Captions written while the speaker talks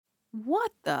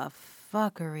What the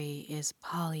fuckery is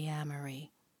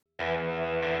polyamory?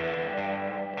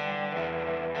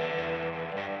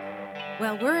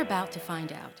 Well, we're about to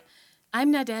find out.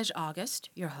 I'm Nadej August,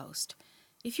 your host.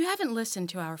 If you haven't listened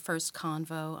to our first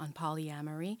convo on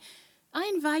polyamory,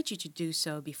 I invite you to do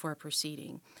so before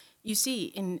proceeding. You see,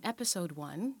 in episode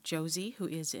 1, Josie, who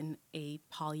is in a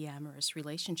polyamorous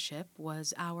relationship,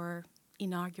 was our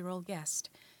inaugural guest.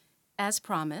 As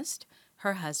promised,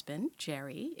 her husband,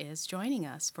 Jerry, is joining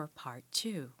us for part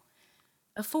 2,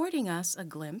 affording us a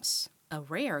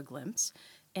rare glimpse,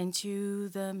 into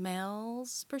the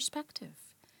male's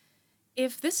perspective.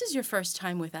 If this is your first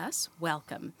time with us,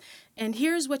 welcome. And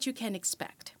here's what you can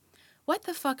expect. What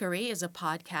the Fuckery is a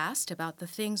podcast about the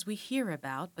things we hear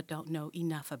about but don't know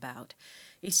enough about.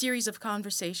 A series of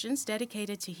conversations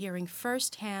dedicated to hearing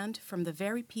firsthand from the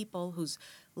very people whose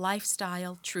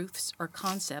lifestyle, truths, or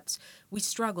concepts we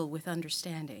struggle with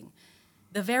understanding.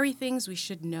 The very things we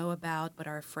should know about but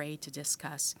are afraid to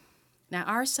discuss. Now,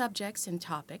 our subjects and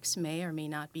topics may or may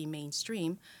not be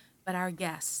mainstream, but our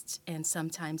guests and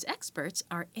sometimes experts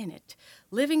are in it,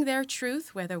 living their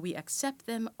truth whether we accept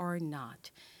them or not.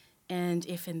 And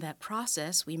if in that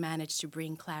process we manage to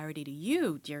bring clarity to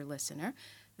you, dear listener,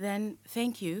 then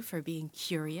thank you for being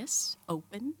curious,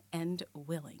 open, and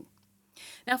willing.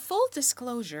 Now, full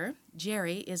disclosure,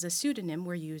 Jerry is a pseudonym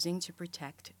we're using to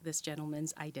protect this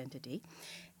gentleman's identity,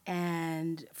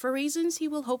 and for reasons he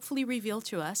will hopefully reveal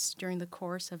to us during the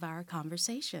course of our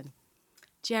conversation.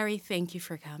 Jerry, thank you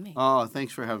for coming. Oh,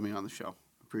 thanks for having me on the show.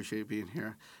 Appreciate being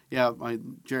here. Yeah,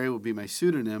 Jerry will be my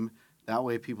pseudonym. That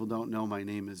way people don't know my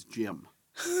name is Jim.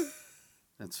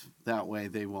 That way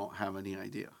they won't have any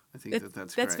idea. I think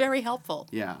that's That's great. very helpful.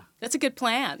 Yeah. That's a good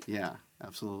plan. Yeah,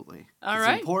 absolutely. All it's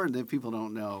right. important that people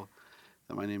don't know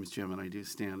that my name is Jim and I do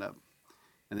stand up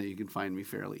and that you can find me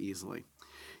fairly easily.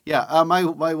 Yeah, my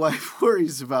wife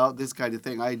worries about this kind of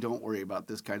thing. I don't worry about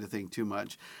this kind of thing too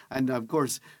much. And, of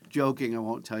course, joking, I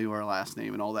won't tell you our last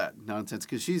name and all that nonsense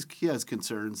because she has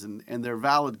concerns, and they're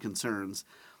valid concerns.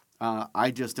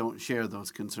 I just don't share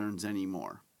those concerns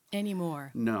anymore.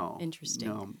 Anymore? No. Interesting.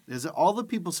 No. All the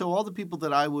people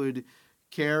that I would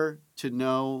care to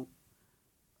know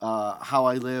how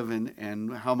I live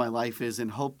and how my life is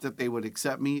and hope that they would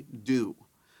accept me do,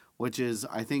 which is,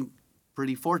 I think,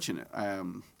 pretty fortunate.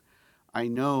 I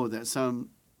know that some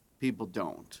people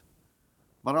don't,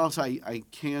 but also I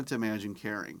can't imagine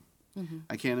caring. Mm-hmm.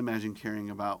 I can't imagine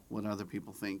caring about what other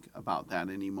people think about that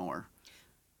anymore.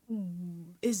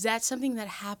 Is that something that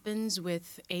happens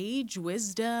with age,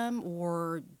 wisdom,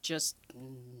 or just,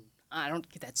 I don't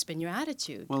get that's been your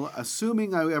attitude? Well,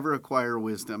 assuming I ever acquire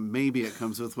wisdom, maybe it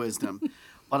comes with wisdom.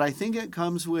 But I think it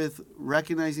comes with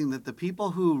recognizing that the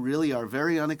people who really are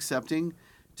very unaccepting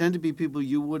tend to be people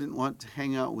you wouldn't want to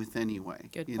hang out with anyway.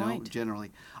 Good you point. know,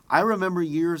 generally. I remember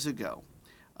years ago,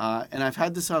 and I've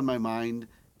had this on my mind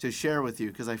to share with you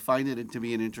because I find it to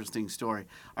be an interesting story.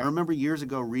 I remember years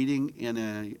ago reading in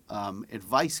a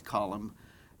advice column,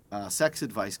 sex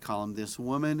advice column, this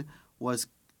woman was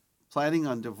planning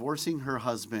on divorcing her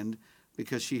husband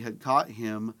because she had caught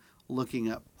him looking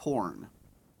at porn.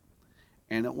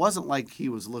 And it wasn't like he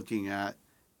was looking at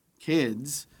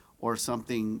kids or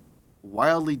something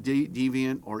wildly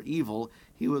deviant or evil.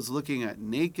 He was looking at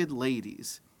naked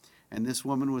ladies. And this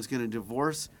woman was going to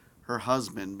divorce her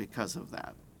husband because of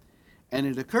that. And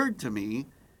it occurred to me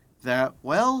that,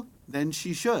 well, then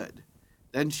she should.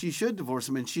 Then she should divorce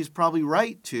him. And she's probably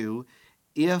right to,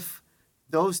 if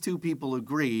those two people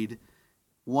agreed,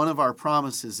 one of our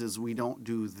promises is we don't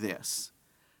do this.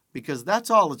 Because that's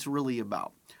all it's really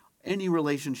about. Any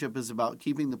relationship is about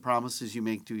keeping the promises you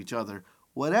make to each other,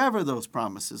 whatever those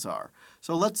promises are.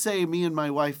 So let's say me and my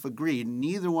wife agreed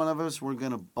neither one of us were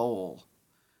going to bowl.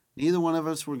 Neither one of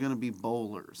us were going to be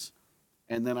bowlers.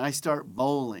 And then I start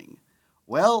bowling.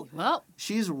 Well,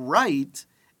 she's right.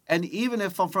 And even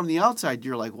if from the outside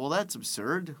you're like, well, that's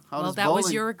absurd. Well, that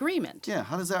was your agreement. Yeah,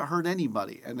 how does that hurt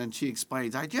anybody? And then she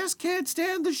explains, I just can't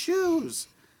stand the shoes.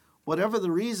 Whatever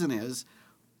the reason is,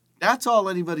 that's all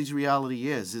anybody's reality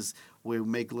is we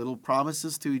make little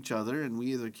promises to each other, and we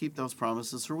either keep those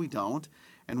promises or we don't.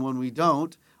 And when we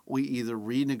don't, we either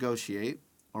renegotiate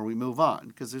or we move on,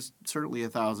 because there's certainly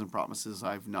 1,000 promises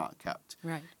I've not kept.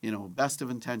 Right. You know, best of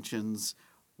intentions,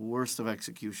 worst of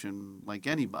execution, like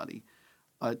anybody.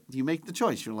 But you make the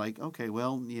choice. You're like, okay,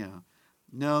 well, yeah.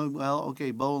 No, well,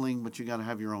 okay, bowling, but you got to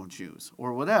have your own shoes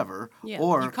or whatever. Yeah,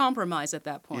 or you compromise at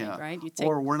that point, right?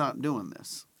 Or we're not doing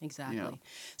this. Exactly. Yeah.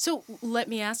 So let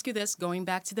me ask you this, going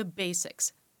back to the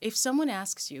basics. If someone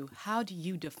asks you, how do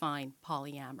you define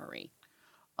polyamory?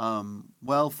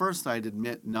 Well, first I'd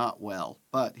admit not well,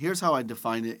 but here's how I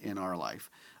define it in our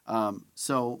life.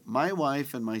 So my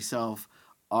wife and myself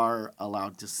are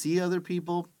allowed to see other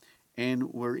people,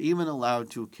 and we're even allowed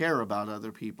to care about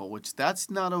other people, which that's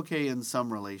not okay in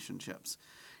some relationships.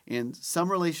 In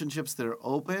some relationships that are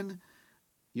open,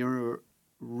 you're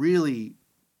really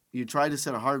you try to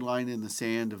set a hard line in the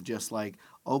sand of just like,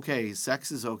 okay,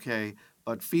 sex is okay,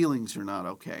 but feelings are not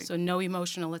okay. So no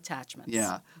emotional attachments.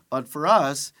 Yeah. But for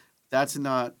us, that's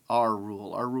not our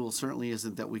rule. Our rule certainly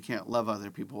isn't that we can't love other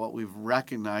people. What we've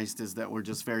recognized is that we're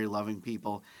just very loving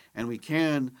people, and we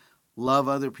can love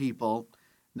other people,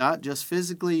 not just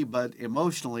physically, but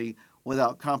emotionally,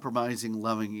 without compromising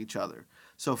loving each other.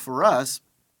 So for us,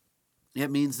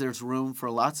 it means there's room for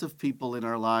lots of people in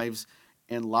our lives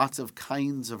and lots of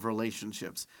kinds of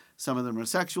relationships. Some of them are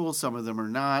sexual, some of them are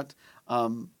not.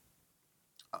 And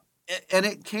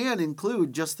it can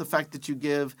include just the fact that you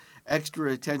give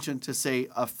extra attention to, say,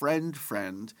 a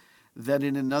friend, that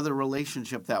in another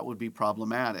relationship that would be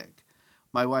problematic.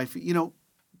 My wife,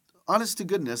 honest to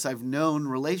goodness, I've known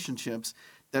relationships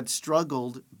that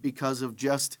struggled because of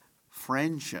just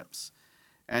friendships.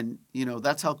 And,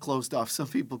 that's how closed off some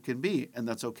people can be. And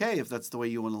that's okay if that's the way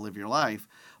you want to live your life.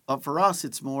 But for us,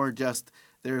 it's more just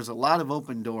there's a lot of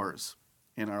open doors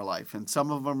in our life. And some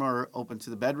of them are open to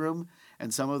the bedroom,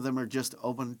 and some of them are just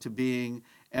open to being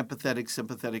empathetic,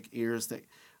 sympathetic ears that,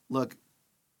 look,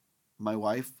 my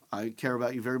wife, I care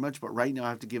about you very much, but right now I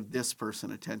have to give this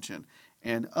person attention.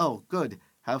 And, oh, good,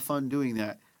 have fun doing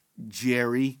that,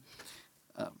 Jerry.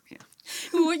 Yeah.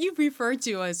 What you refer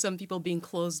to as some people being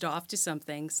closed off to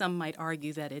something, some might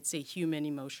argue that it's a human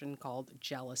emotion called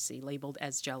jealousy, labeled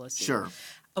as jealousy. Sure.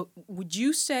 Would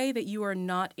you say that you are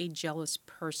not a jealous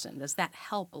person? Does that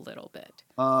help a little bit?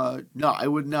 No, I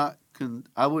would not.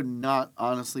 I would not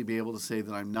honestly be able to say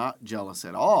that I'm not jealous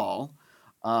at all.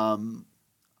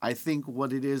 I think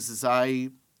what it is I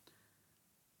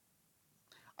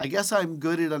guess I'm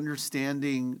good at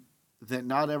understanding that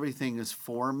not everything is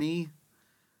for me,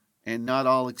 and not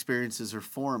all experiences are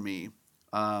for me.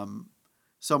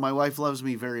 So my wife loves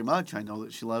me very much. I know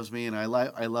that she loves me, and I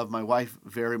love my wife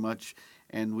very much,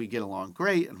 and we get along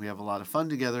great, and we have a lot of fun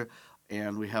together,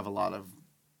 and we have a lot of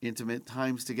intimate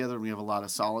times together, and we have a lot of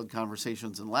solid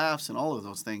conversations and laughs and all of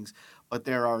those things. But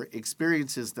there are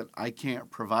experiences that I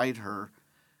can't provide her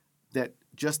that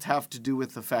just have to do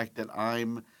with the fact that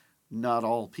I'm not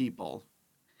all people.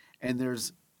 And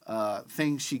there's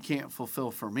things she can't fulfill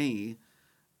for me.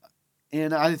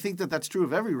 And I think that that's true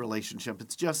of every relationship.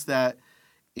 It's just that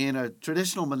in a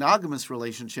traditional monogamous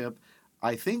relationship,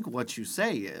 I think what you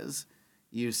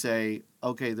say,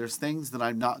 okay, there's things that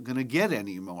I'm not going to get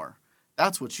anymore.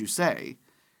 That's what you say.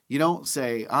 You don't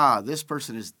say, this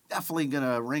person is definitely going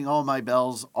to ring all my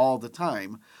bells all the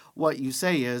time. What you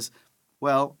say is,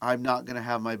 well, I'm not going to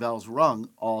have my bells rung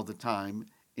all the time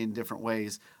in different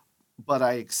ways, but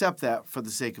I accept that for the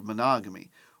sake of monogamy.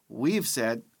 We've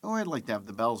said, I'd like to have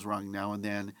the bells rung now and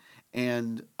then,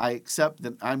 and I accept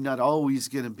that I'm not always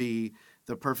going to be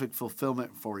the perfect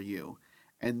fulfillment for you.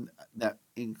 And that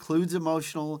includes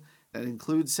emotional, that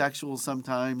includes sexual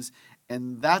sometimes,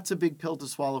 and that's a big pill to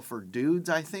swallow for dudes,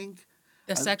 I think.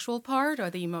 The sexual part or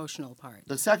the emotional part?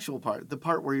 The sexual part, the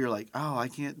part where you're like, I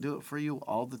can't do it for you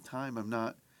all the time. I'm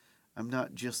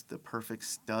not just the perfect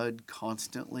stud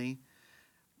constantly.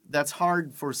 That's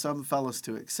hard for some fellas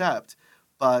to accept,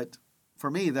 but for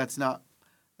me, it's not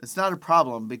a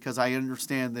problem because I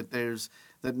understand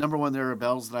that number one, there are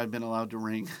bells that I've been allowed to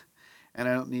ring, and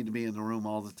I don't need to be in the room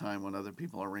all the time when other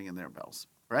people are ringing their bells.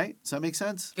 Right? Does that make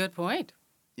sense? Good point.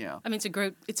 Yeah. I mean,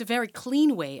 it's a very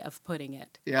clean way of putting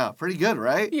it. Yeah, pretty good,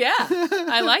 right? Yeah,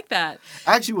 I like that.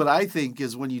 Actually, what I think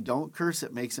is when you don't curse,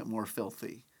 it makes it more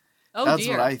filthy. Oh, That's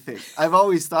dear. what I think. I've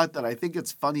always thought that. I think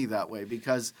it's funny that way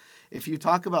because if you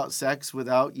talk about sex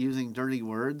without using dirty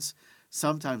words,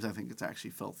 sometimes I think it's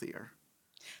actually filthier.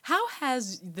 How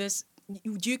has this,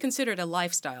 do you consider it a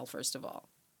lifestyle, first of all,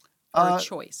 or a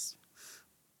choice?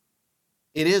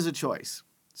 It is a choice.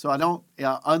 So I don't,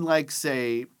 unlike,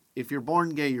 say, if you're born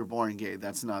gay, you're born gay.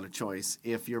 That's not a choice.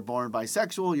 If you're born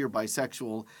bisexual, you're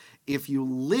bisexual. If you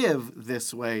live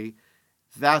this way,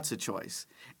 that's a choice.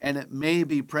 And it may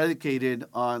be predicated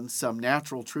on some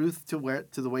natural truth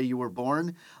to the way you were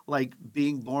born, like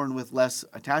being born with less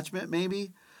attachment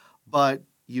maybe, but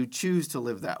you choose to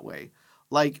live that way.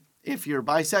 Like if you're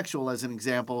bisexual, as an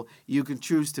example, you can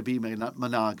choose to be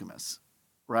monogamous,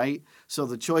 right? So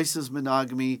the choice is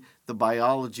monogamy, the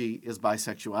biology is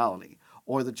bisexuality.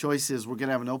 Or the choice is we're going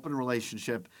to have an open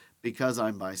relationship because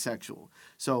I'm bisexual.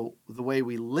 So the way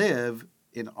we live,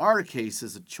 in our case,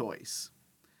 is a choice.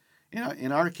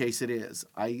 In our case, it is.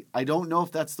 I don't know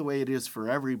if that's the way it is for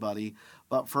everybody,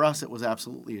 but for us, it was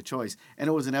absolutely a choice. And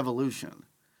it was an evolution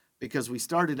because we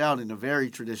started out in a very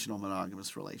traditional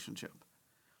monogamous relationship.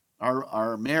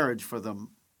 Our marriage for the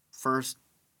first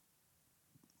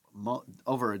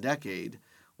over a decade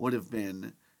would have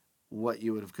been what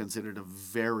you would have considered a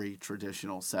very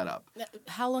traditional setup.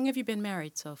 How long have you been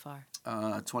married so far?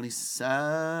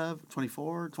 27,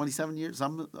 24, 27 years,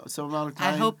 some amount of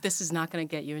time. I hope this is not going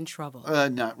to get you in trouble.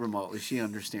 Not remotely. She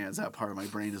understands that part of my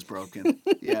brain is broken.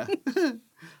 Yeah.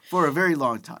 For a very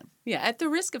long time. Yeah, at the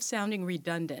risk of sounding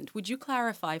redundant, would you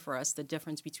clarify for us the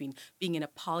difference between being in a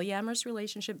polyamorous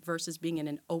relationship versus being in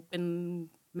an open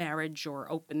marriage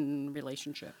or open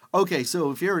relationship? Okay,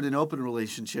 so if you're in an open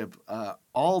relationship,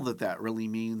 all that really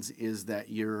means is that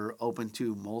you're open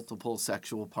to multiple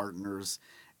sexual partners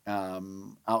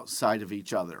outside of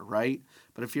each other, right?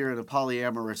 But if you're in a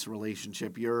polyamorous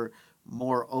relationship, you're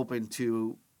more open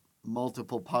to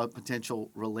multiple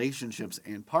potential relationships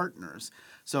and partners.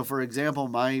 So, for example,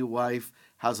 my wife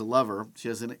has a lover. She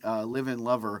has a live-in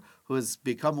lover who has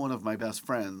become one of my best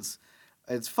friends.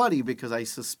 It's funny because I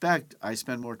suspect I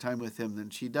spend more time with him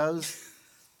than she does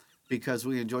because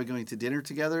we enjoy going to dinner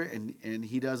together, and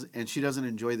he does, and she doesn't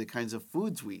enjoy the kinds of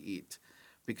foods we eat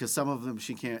because some of them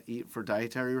she can't eat for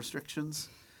dietary restrictions.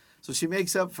 So she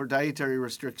makes up for dietary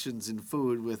restrictions in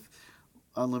food with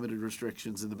unlimited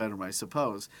restrictions in the bedroom, I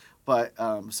suppose. But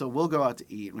so we'll go out to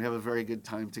eat, and we have a very good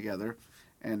time together,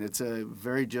 and it's a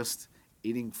very just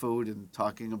eating food and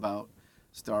talking about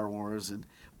Star Wars and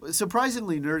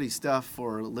surprisingly nerdy stuff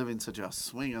for living such a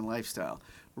swinging lifestyle.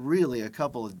 Really a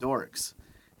couple of dorks.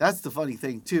 That's the funny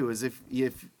thing too, is if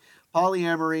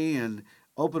polyamory and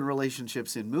open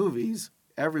relationships in movies,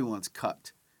 everyone's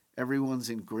cut. Everyone's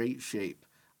in great shape.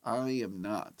 I am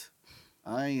not.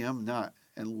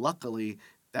 And luckily,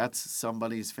 that's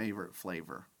somebody's favorite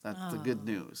flavor. That's the good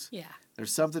news. Yeah.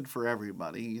 There's something for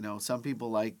everybody. You know, some people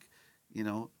like,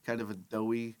 kind of a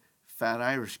doughy, fat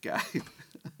Irish guy.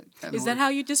 Is that how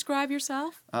you describe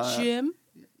yourself? Jim?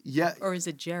 Yeah. Or is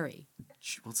it Jerry?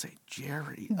 We'll say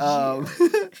Jerry.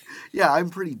 Yeah, I'm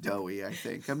pretty doughy, I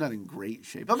think. I'm not in great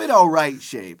shape. I'm in all right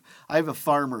shape. I have a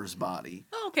farmer's body.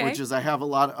 Okay. Which is I have a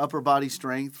lot of upper body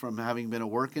strength from having been a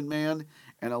working man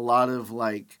and a lot of,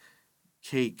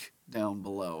 cake down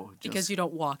below. Because you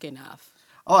don't walk enough.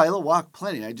 Oh, I walk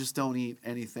plenty. I just don't eat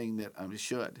anything that I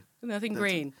should. Nothing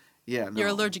green. Yeah, no. You're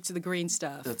allergic to the green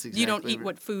stuff. That's exactly You don't eat right.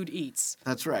 what food eats.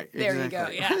 That's right. There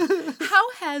Exactly. you go. Yeah.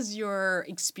 How has your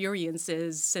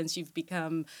experiences since you've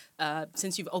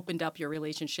opened up your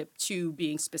relationship to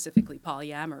being specifically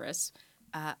polyamorous,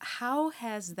 how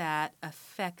has that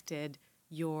affected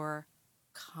your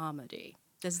comedy?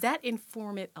 Does that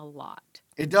inform it a lot?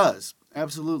 It does.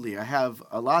 Absolutely. I have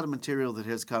a lot of material that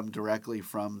has come directly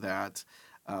from that.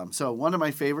 So one of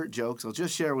my favorite jokes, I'll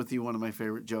just share with you one of my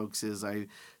favorite jokes is I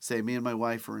say me and my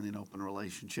wife are in an open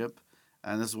relationship.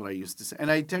 And this is what I used to say. And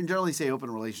I generally say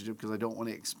open relationship because I don't want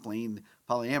to explain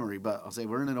polyamory, but I'll say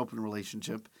we're in an open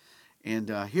relationship. And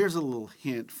here's a little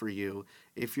hint for you.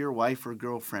 If your wife or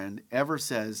girlfriend ever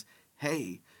says,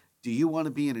 hey, do you want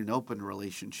to be in an open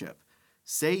relationship?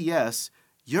 Say yes.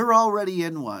 You're already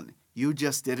in one. You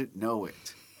just didn't know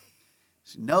it.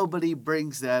 So nobody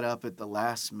brings that up at the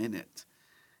last minute.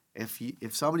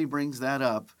 If somebody brings that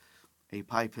up, a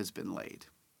pipe has been laid.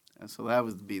 And so that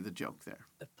would be the joke there.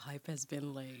 The pipe has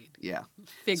been laid. Yeah.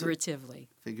 Figuratively.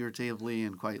 Figuratively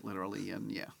and quite literally,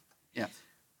 and yeah.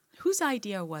 Whose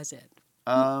idea was it?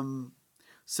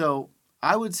 So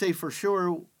I would say for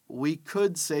sure we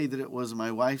could say that it was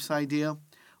my wife's idea,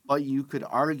 but you could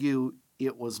argue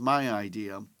it was my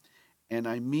idea. And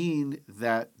I mean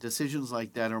that decisions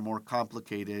like that are more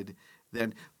complicated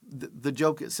than the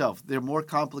joke itself. They're more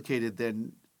complicated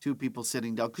than two people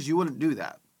sitting down because you wouldn't do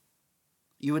that.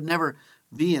 You would never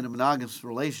be in a monogamous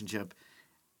relationship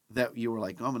that you were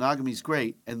like, oh, monogamy's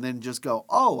great, and then just go,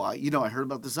 oh, I heard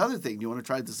about this other thing. Do you want to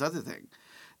try this other thing?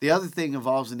 The other thing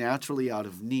evolves naturally out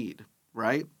of need,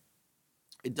 right?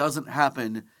 It doesn't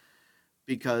happen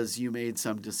because you made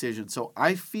some decision. So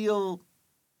I feel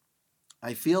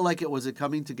like it was a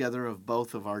coming together of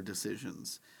both of our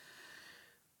decisions.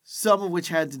 Some of which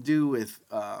had to do with,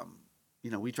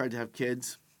 we tried to have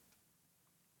kids,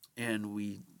 and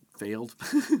we failed,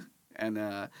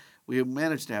 and we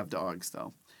managed to have dogs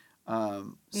though.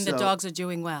 The dogs are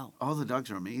doing well. Oh, the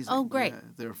dogs are amazing. Oh, great. Yeah,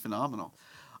 they're phenomenal.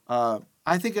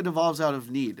 I think it evolves out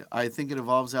of need. I think it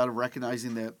evolves out of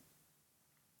recognizing that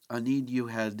a need you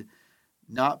had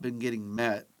not been getting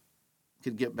met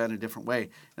could get met in a different way.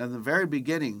 And in the very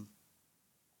beginning,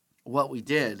 what we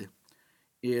did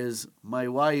is my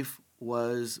wife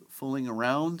was fooling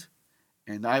around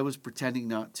and I was pretending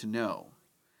not to know.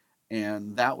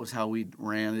 And that was how we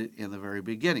ran it in the very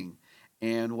beginning.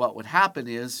 And what would happen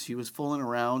is she was fooling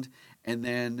around, and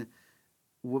then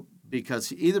because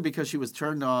she was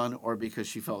turned on or because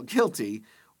she felt guilty,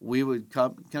 we would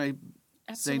come. Can I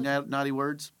Absolutely. say naughty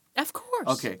words? Of course.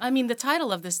 Okay. I mean, the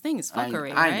title of this thing is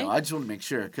fuckery, I right? know. I just want to make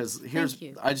sure because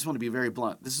I just want to be very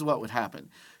blunt. This is what would happen.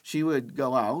 She would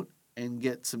go out and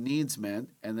get some needs met,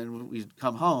 and then we'd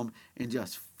come home and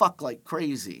just fuck like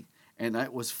crazy. And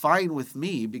it was fine with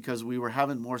me because we were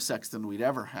having more sex than we'd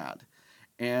ever had.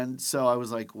 And so I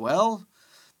was like, well,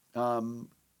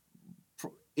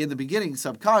 in the beginning,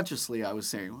 subconsciously, I was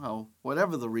saying, well,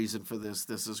 whatever the reason for this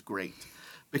is great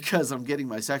because I'm getting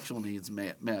my sexual needs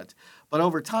met. But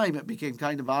over time, it became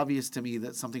kind of obvious to me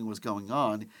that something was going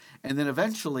on. And then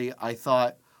eventually I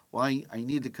thought, well, I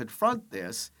need to confront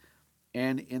this.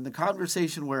 And in the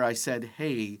conversation where I said,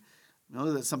 hey,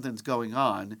 know that something's going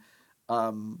on,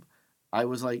 I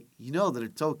was like, you know that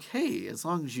it's okay as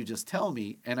long as you just tell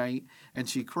me. And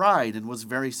she cried and was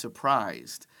very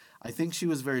surprised. I think she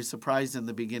was very surprised in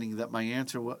the beginning that my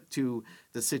answer to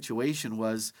the situation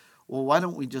was, well, why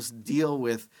don't we just deal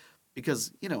with,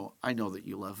 because, I know that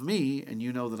you love me and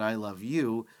you know that I love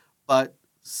you, but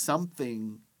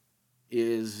something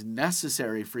is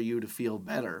necessary for you to feel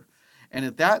better. And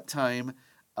at that time,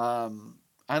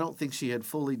 I don't think she had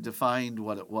fully defined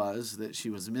what it was that she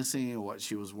was missing or what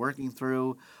she was working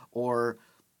through, or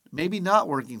maybe not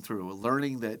working through,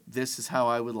 learning that this is how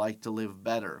I would like to live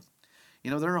better.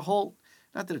 There are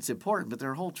not that it's important, but there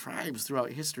are whole tribes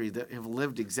throughout history that have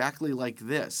lived exactly like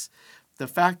this. The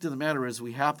fact of the matter is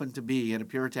we happen to be in a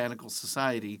puritanical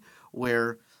society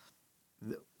where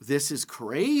this is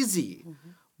crazy,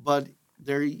 but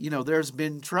there's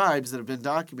been tribes that have been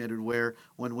documented where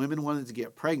when women wanted to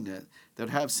get pregnant, they'd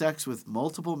have sex with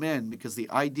multiple men because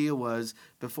the idea was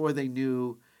before they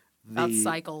knew about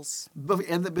cycles.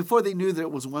 Before they knew that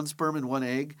it was one sperm and one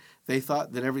egg, they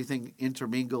thought that everything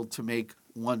intermingled to make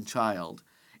one child.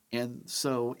 And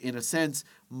so, in a sense,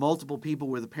 multiple people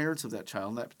were the parents of that child,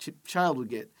 and that child would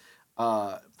get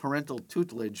parental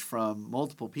tutelage from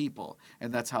multiple people,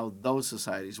 and that's how those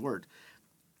societies worked.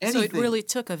 So it really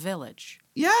took a village.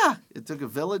 Yeah, it took a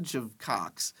village of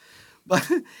cocks. But,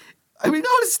 I mean,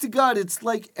 honest to God, it's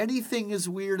like anything is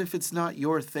weird if it's not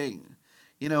your thing.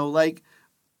 Like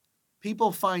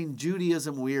people find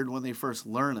Judaism weird when they first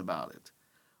learn about it.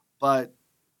 But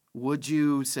would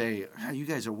you say, you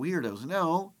guys are weirdos?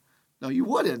 No, you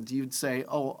wouldn't. You'd say,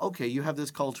 oh, okay, you have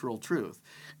this cultural truth.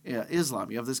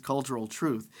 Islam, you have this cultural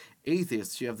truth.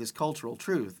 Atheists, you have this cultural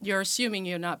truth. You're assuming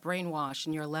you're not brainwashed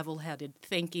and you're a level-headed,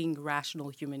 thinking, rational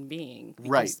human being. Because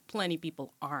right. Plenty of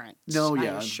people aren't. No, I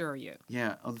assure you.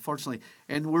 Yeah, unfortunately.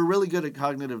 And we're really good at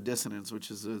cognitive dissonance,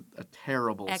 which is a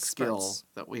terrible skill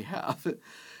that we have.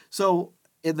 So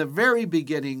in the very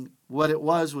beginning, what it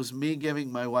was me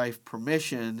giving my wife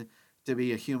permission to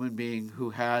be a human being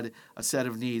who had a set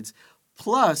of needs.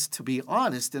 Plus, to be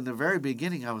honest, in the very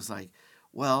beginning, I was like,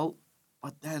 well,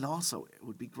 but then also it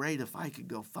would be great if I could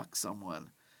go fuck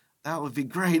someone. That would be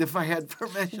great if I had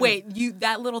permission. Wait,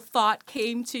 that little thought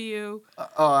came to you?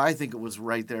 I think it was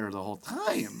right there the whole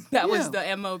time. That was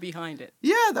the MO behind it.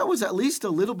 Yeah, that was at least a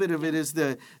little bit of it.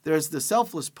 There's the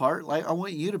selfless part, like I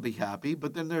want you to be happy,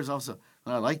 but then there's also,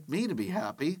 I like me to be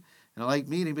happy, and I like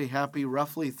me to be happy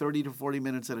roughly 30 to 40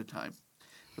 minutes at a time.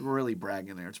 If we're really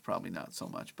bragging there, it's probably not so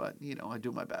much, but, I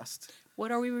do my best.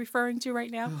 What are we referring to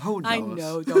right now? Who knows? I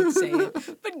know, don't say it,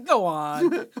 but go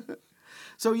on.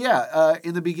 So,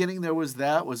 in the beginning, there was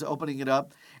opening it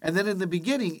up. And then in the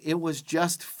beginning, it was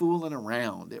just fooling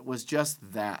around. It was just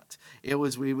that.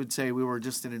 We would say we were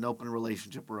just in an open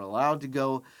relationship. We're allowed to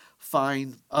go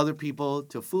find other people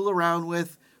to fool around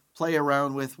with, play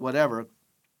around with, whatever.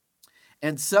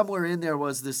 And somewhere in there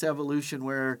was this evolution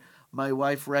where my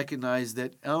wife recognized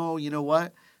that, oh, you know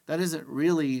what? That isn't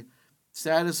really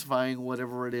satisfying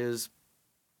whatever it is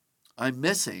I'm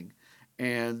missing.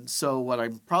 And so what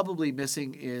I'm probably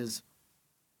missing is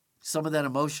some of that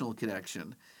emotional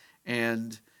connection.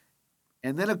 And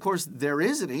then, of course, there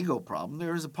is an ego problem.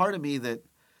 There is a part of me that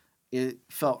it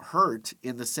felt hurt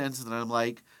in the sense that I'm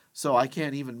like, so I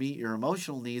can't even meet your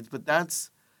emotional needs. But that's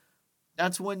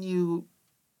when you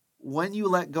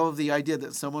let go of the idea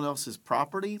that someone else's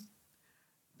property,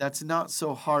 that's not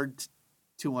so hard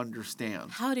to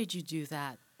understand. How did you do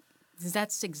that?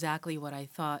 That's exactly what I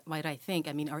think.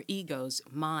 I mean, our egos,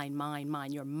 mine.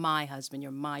 You're my husband,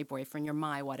 you're my boyfriend, you're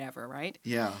my whatever, right?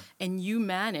 Yeah. And you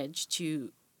managed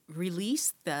to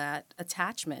release that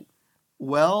attachment.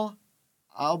 Well,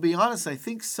 I'll be honest. I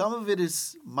think some of it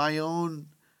is my own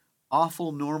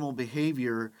awful normal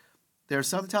behavior There's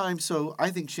sometimes, so I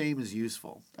think shame is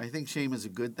useful. I think shame is a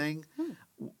good thing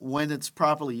when it's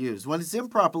properly used. When it's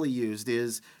improperly used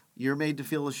is you're made to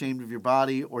feel ashamed of your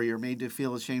body, or you're made to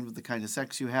feel ashamed of the kind of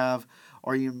sex you have,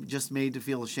 or you're just made to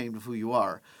feel ashamed of who you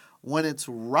are. When it's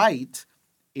right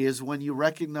is when you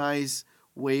recognize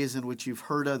ways in which you've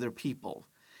hurt other people,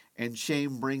 and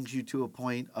shame brings you to a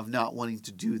point of not wanting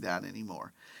to do that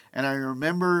anymore. And I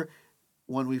remember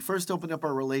when we first opened up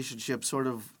our relationship, sort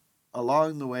of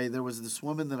along the way, there was this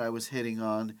woman that I was hitting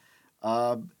on,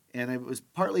 and it was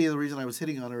partly the reason I was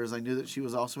hitting on her is I knew that she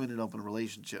was also in an open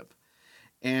relationship.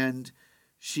 And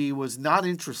she was not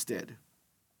interested.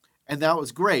 And that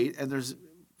was great. And there's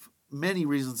many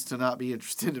reasons to not be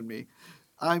interested in me.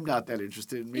 I'm not that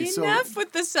interested in me. Enough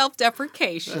with the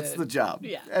self-deprecation. That's the job.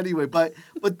 Yeah. Anyway, but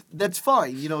that's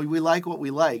fine. You know, we like what we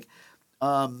like.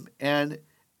 And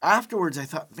afterwards, I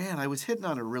thought, man, I was hitting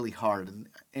on her really hard.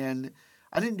 And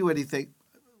I didn't do anything,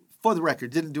 for the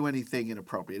record, didn't do anything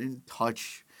inappropriate. I didn't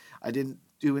touch. I didn't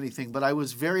do anything. But I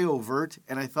was very overt.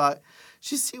 And I thought,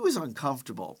 she was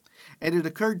uncomfortable. And it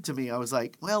occurred to me, I was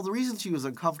like, well, the reason she was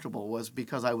uncomfortable was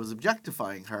because I was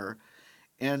objectifying her.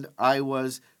 And I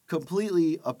was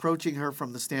completely approaching her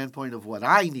from the standpoint of what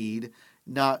I need,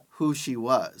 not who she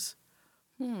was.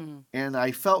 And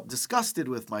I felt disgusted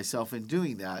with myself in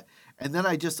doing that. And then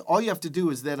all you have to do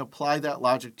is then apply that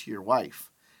logic to your wife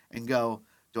and go,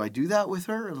 do I do that with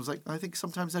her? And I was like, I think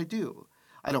sometimes I do.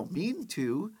 I don't mean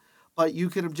to, but you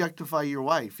can objectify your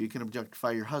wife. You can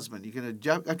objectify your husband. You can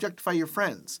objectify your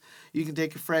friends. You can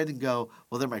take a friend and go,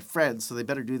 well, they're my friends, so they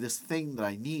better do this thing that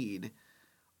I need.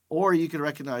 Or you can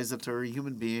recognize that they're a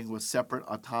human being with separate,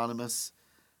 autonomous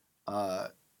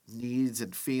needs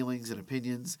and feelings and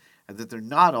opinions, and that they're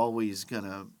not always going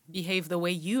to behave the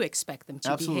way you expect them to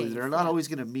behave. Absolutely. They're not always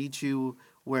going to meet you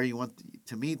where you want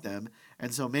to meet them.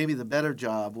 And so maybe the better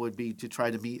job would be to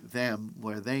try to meet them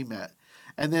where they met.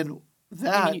 And then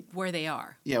that... where they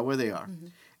are. Yeah, where they are. Mm-hmm.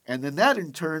 And then that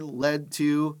in turn led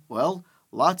to, well,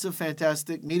 meeting lots of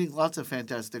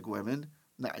fantastic women.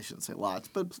 No, I shouldn't say lots,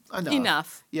 but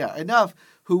enough. Yeah, enough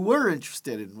who were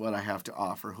interested in what I have to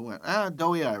offer, who went,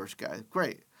 doughy Irish guy,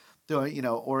 great.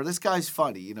 Or this guy's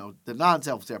funny, the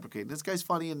non-self-deprecating. This guy's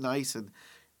funny and nice and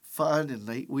fun, and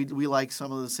we like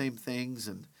some of the same things,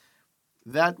 and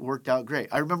that worked out great.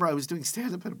 I remember I was doing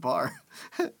stand-up at a bar,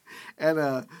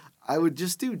 and I would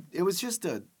just it was just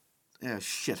a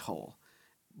shithole.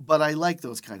 But I like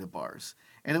those kind of bars.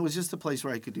 And it was just a place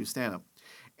where I could do stand-up.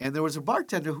 And there was a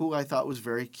bartender who I thought was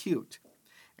very cute.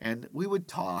 And we would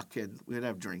talk and we would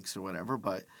have drinks or whatever,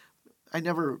 but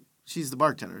she's the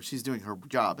bartender. She's doing her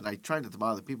job. And I try not to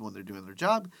bother people when they're doing their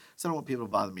job, so I don't want people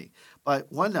to bother me.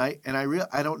 But one night, and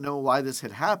I don't know why this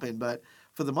had happened, but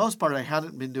for the most part, I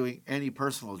hadn't been doing any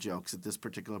personal jokes at this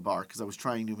particular bar because I was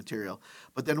trying new material.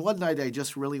 But then one night, I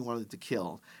just really wanted to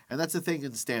kill. And that's the thing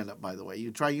in stand-up, by the way.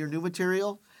 You try your new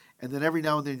material, and then every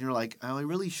now and then you're like, I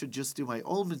really should just do my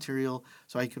old material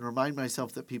so I can remind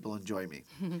myself that people enjoy me.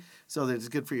 So that it's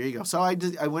good for your ego. So I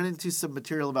went into some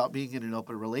material about being in an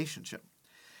open relationship.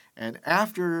 And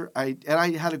after I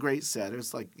had a great set. It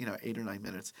was like, 8 or 9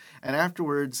 minutes. And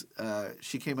afterwards,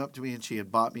 she came up to me and she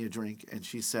had bought me a drink. And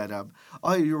she said,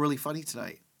 oh, you're really funny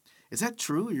tonight. Is that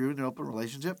true? You're in an open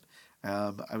relationship?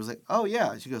 I was like, oh,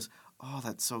 yeah. She goes, oh,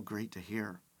 that's so great to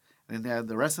hear. And then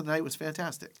the rest of the night was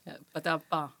fantastic.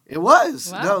 It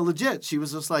was. Wow. No, legit. She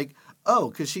was just like, oh,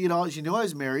 because she knew I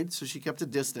was married, so she kept a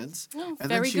distance. Oh, and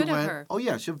very then she good went, of her. Oh,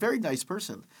 yeah, she's a very nice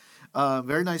person.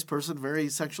 Very nice person, very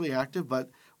sexually active,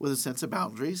 but with a sense of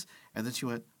boundaries. And then she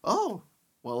went, oh,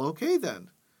 well, okay then.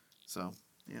 So,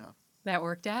 yeah. That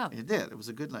worked out. It did. It was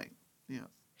a good night. Yeah.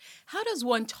 How does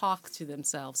one talk to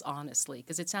themselves honestly?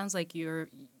 Because it sounds like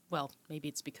maybe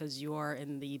it's because you're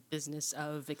in the business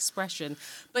of expression,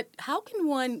 but how can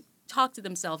one talk to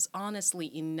themselves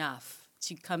honestly enough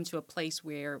to come to a place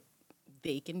where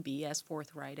they can be as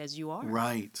forthright as you are?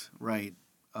 Right.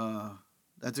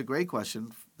 That's a great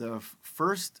question. The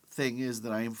first thing is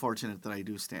that I am fortunate that I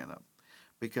do stand-up,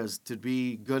 because to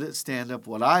be good at stand-up,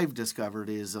 what I've discovered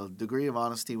is a degree of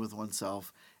honesty with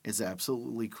oneself is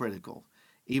absolutely critical.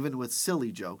 Even with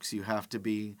silly jokes, you have to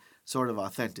be sort of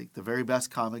authentic. The very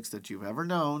best comics that you've ever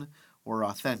known were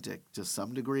authentic to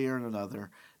some degree or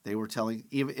another. They were telling,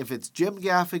 even if it's Jim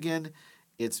Gaffigan,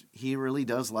 he really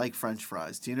does like French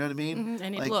fries. Do you know what I mean? Mm-hmm.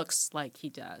 And it looks like he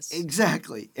does.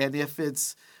 Exactly. And if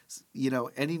it's,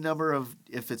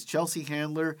 if it's Chelsea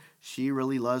Handler, she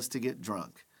really loves to get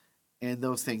drunk. And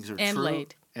those things are true.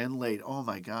 And late. Oh,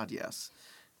 my God, yes.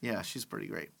 Yeah, she's pretty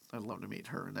great. I'd love to meet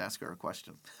her and ask her a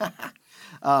question.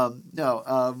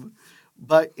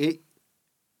 But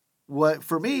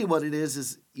what it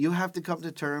is you have to come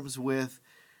to terms with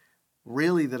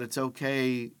really that it's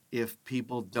okay if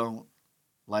people don't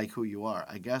like who you are.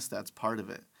 I guess that's part of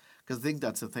it. Because I think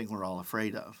that's the thing we're all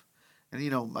afraid of.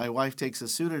 And, my wife takes a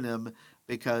pseudonym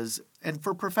and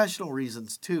for professional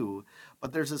reasons too,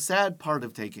 but there's a sad part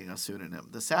of taking a pseudonym.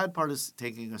 The sad part of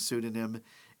taking a pseudonym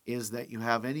is that you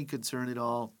have any concern at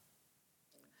all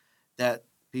that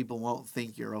people won't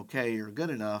think you're okay or good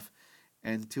enough.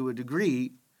 And to a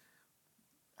degree,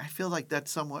 I feel like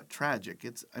that's somewhat tragic.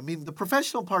 The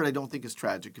professional part I don't think is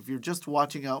tragic. If you're just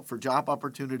watching out for job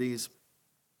opportunities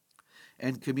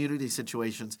and community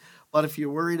situations, but if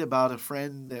you're worried about a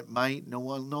friend that might no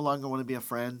longer want to be a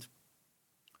friend,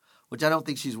 which I don't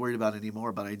think she's worried about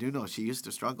anymore, but I do know she used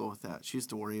to struggle with that. She used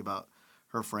to worry about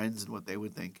her friends and what they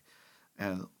would think.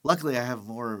 And luckily I have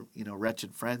more,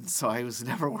 wretched friends, so I was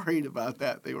never worried about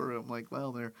that. I'm like,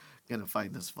 well, they're going to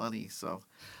find this funny. So,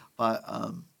 but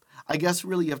I guess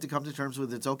really you have to come to terms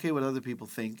with it's okay what other people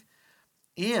think.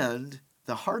 And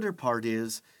the harder part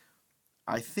is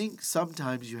I think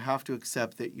sometimes you have to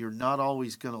accept that you're not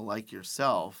always going to like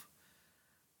yourself,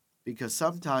 because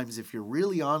sometimes if you're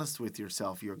really honest with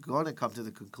yourself, you're going to come to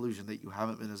the conclusion that you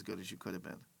haven't been as good as you could have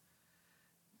been.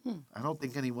 I don't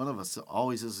think any one of us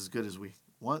always is as good as we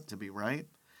want to be, right?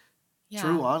 Yeah.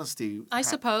 True honesty. I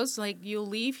suppose, you'll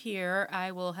leave here,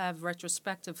 I will have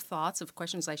retrospective thoughts of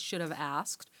questions I should have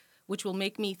asked, which will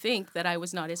make me think that I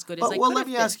was not as good as I could have been. Well, let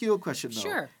me ask you a question, though.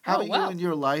 Sure. You in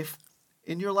your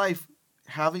life,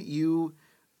 haven't you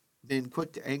been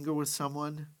quick to anger with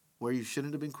someone where you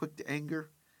shouldn't have been quick to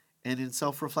anger? And in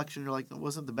self-reflection, you're like, that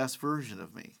wasn't the best version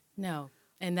of me. No.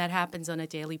 And that happens on a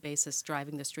daily basis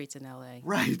driving the streets in L.A.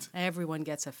 Right. Everyone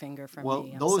gets a finger from me. Well,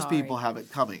 those people have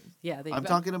it coming. Yeah. I'm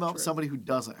talking about somebody who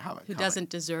doesn't have it Who coming. doesn't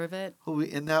deserve it. Who,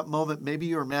 in that moment, maybe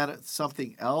you were mad at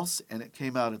something else and it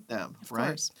came out at them, right?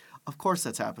 Course. Of course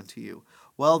that's happened to you.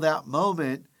 Well, that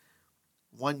moment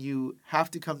when you have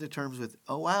to come to terms with,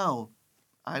 oh, wow,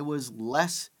 I was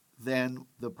less than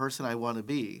the person I want to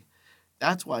be.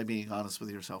 That's why being honest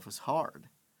with yourself is hard.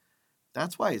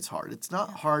 That's why it's hard. It's not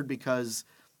hard because,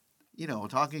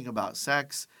 talking about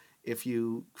sex, if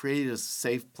you create a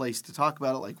safe place to talk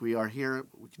about it like we are here,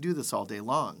 we can do this all day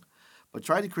long. But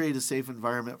try to create a safe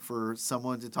environment for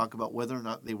someone to talk about whether or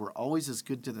not they were always as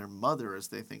good to their mother as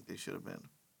they think they should have been,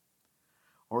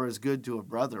 or as good to a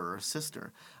brother or a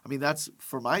sister. That's,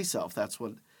 for myself, that's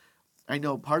what I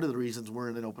know. Part of the reasons we're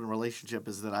in an open relationship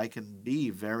is that I can be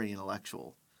very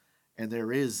intellectual. And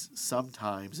there is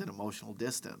sometimes an emotional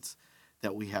distance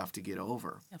that we have to get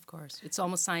over. Of course. It's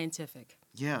almost scientific.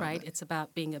 Yeah. Right? It's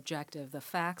about being objective. The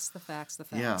facts, the facts, the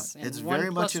Yeah. facts. And it's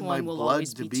very much in my blood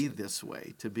to be 2. this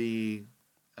way, to be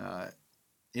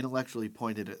intellectually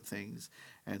pointed at things.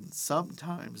 And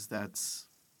sometimes that's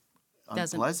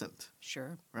unpleasant.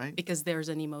 Sure. Right? Because there's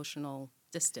an emotional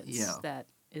distance that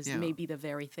is maybe the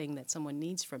very thing that someone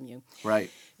needs from you.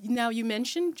 Right. Now, you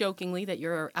mentioned jokingly that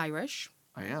you're Irish.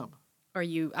 I am. Are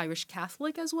you Irish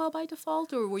Catholic as well by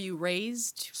default, or were you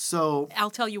raised? So I'll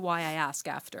tell you why I ask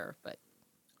after. But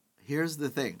here's the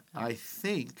thing. I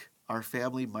think our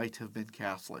family might have been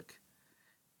Catholic.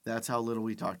 That's how little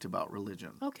we talked about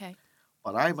religion. Okay.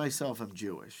 But I myself am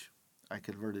Jewish. I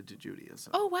converted to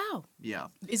Judaism. Oh, wow. Yeah.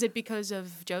 Is it because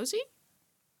of Josie?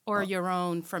 Or your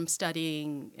own from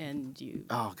studying and you...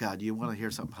 Oh, God, you want to hear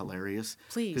something hilarious?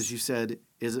 Please. Because you said,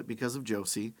 is it because of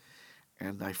Josie?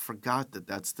 And I forgot that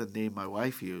that's the name my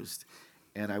wife used.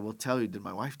 And I will tell you, did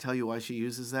my wife tell you why she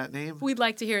uses that name? We'd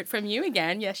like to hear it from you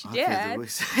again. Yes, she did.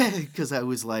 Because I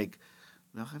was like,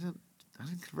 no, I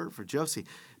didn't convert for Josie.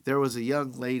 There was a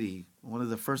young lady, one of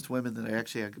the first women that I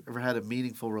actually ever had a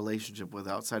meaningful relationship with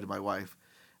outside of my wife,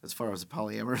 as far as a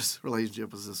polyamorous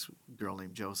relationship, was this girl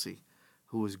named Josie,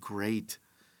 who was great.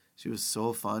 She was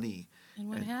so funny. And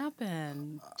what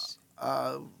happened?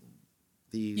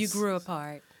 You grew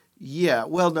apart. Yeah,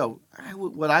 well, no.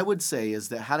 What I would say is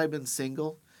that had I been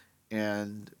single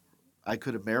and I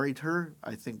could have married her,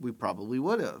 I think we probably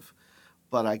would have.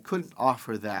 But I couldn't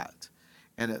offer that.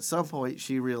 And at some point,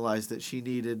 she realized that she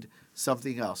needed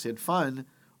something else. She had fun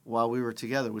while we were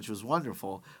together, which was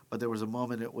wonderful. But there was a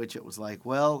moment at which it was like,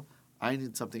 well, I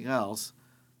need something else.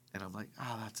 And I'm like,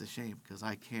 oh, that's a shame because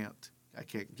I can't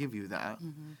give you that.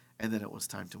 Mm-hmm. And then it was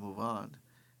time to move on.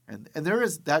 And there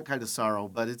is that kind of sorrow,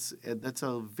 but that's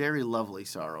a very lovely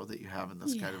sorrow that you have in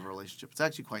this kind of relationship. It's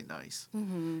actually quite nice.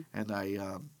 Mm-hmm. And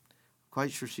I'm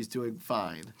quite sure she's doing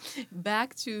fine.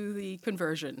 Back to the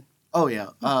conversion. Oh,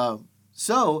 yeah.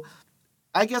 So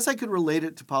I guess I could relate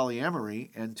it to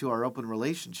polyamory and to our open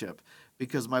relationship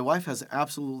because my wife has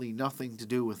absolutely nothing to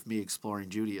do with me exploring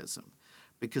Judaism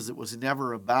because it was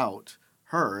never about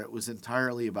her. It was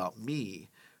entirely about me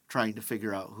trying to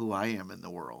figure out who I am in the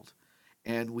world.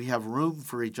 And we have room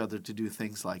for each other to do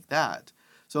things like that.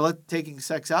 So taking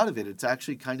sex out of it, it's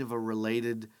actually kind of a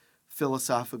related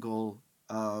philosophical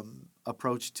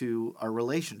approach to our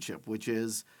relationship, which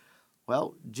is,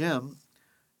 well, Jim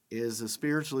is a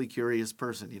spiritually curious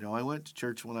person. You know, I went to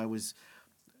church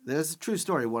there's a true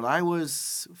story. When I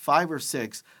was 5 or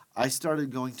 6, I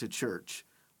started going to church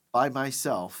by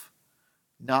myself,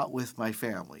 not with my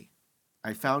family.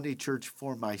 I found a church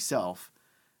for myself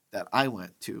that I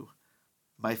went to.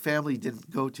 My family didn't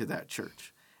go to that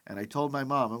church. And I told my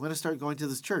mom, I'm going to start going to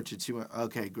this church. And she went,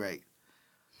 okay, great.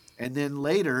 And then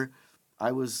later,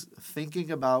 I was thinking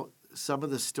about some of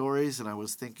the stories, and I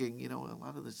was thinking, you know, a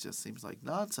lot of this just seems like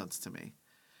nonsense to me.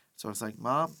 So I was like,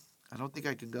 Mom, I don't think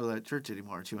I can go to that church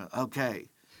anymore. And she went, okay.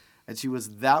 And she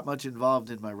was that much involved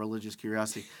in my religious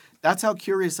curiosity. That's how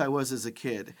curious I was as a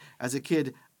kid. As a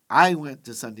kid, I went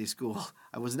to Sunday school.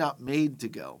 I was not made to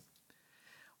go.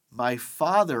 My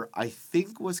father, I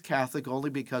think, was Catholic only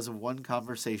because of one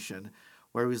conversation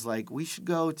where he was like, we should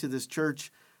go to this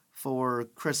church for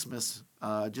Christmas,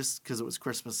 just because it was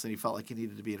Christmas and he felt like he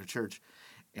needed to be in a church.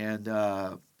 And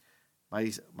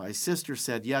my sister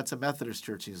said, yeah, it's a Methodist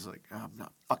church. He's like, oh, I'm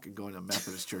not fucking going to a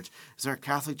Methodist church. Is there a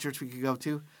Catholic church we could go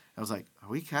to? I was like, are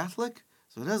we Catholic?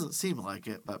 So it doesn't seem like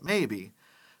it, but maybe.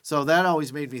 So that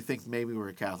always made me think maybe we're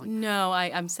a Catholic. No,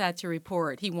 I'm sad to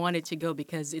report he wanted to go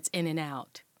because it's in and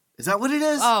out. Is that what it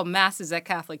is? Oh, masses at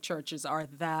Catholic churches are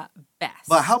the best.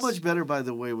 But how much better, by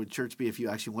the way, would church be if you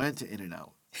actually went to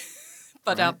In-N-Out?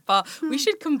 But right? We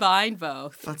should combine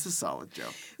both. That's a solid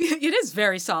joke. It is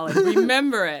very solid.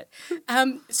 Remember it.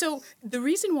 So the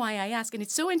reason why I ask, and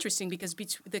it's so interesting because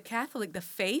the Catholic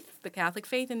faith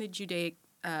and the Judaic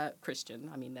Christian,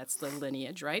 I mean, that's the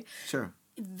lineage, right? Sure.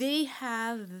 They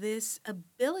have this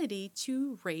ability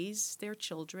to raise their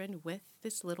children with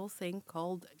this little thing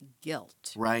called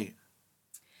guilt. Right.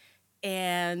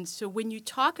 And so when you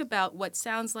talk about what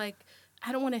sounds like,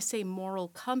 I don't want to say moral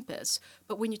compass,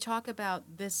 but when you talk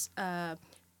about this,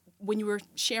 when you were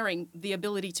sharing the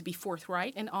ability to be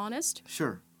forthright and honest,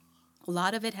 sure, a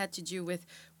lot of it had to do with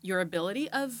your ability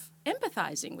of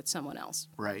empathizing with someone else.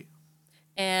 Right.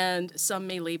 And some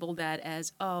may label that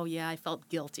as, oh, yeah, I felt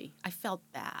guilty. I felt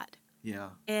bad.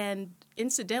 Yeah. And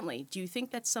incidentally, do you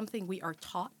think that's something we are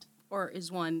taught, or is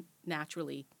one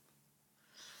naturally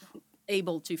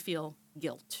able to feel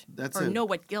guilt know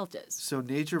what guilt is? So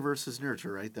nature versus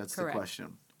nurture, right? That's Correct. The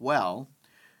question. Well.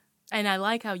 And I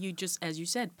like how you just, as you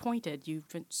said, pointed. You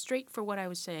went straight for what I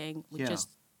was saying with just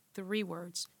 3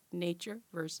 words, nature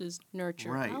versus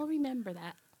nurture. Right. I'll remember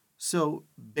that. So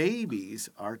babies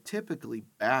are typically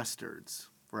bastards,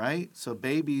 right? So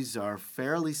babies are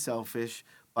fairly selfish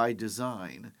by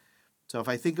design. So if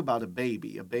I think about a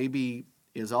baby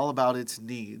is all about its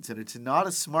needs, and it's not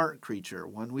a smart creature.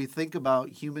 When we think about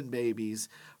human babies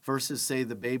versus, say,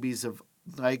 the babies of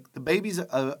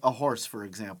a horse, for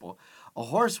example. A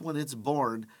horse, when it's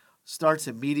born, starts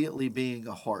immediately being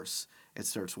a horse. It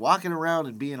starts walking around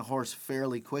and being a horse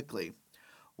fairly quickly.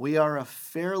 We are a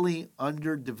fairly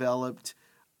underdeveloped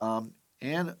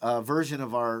version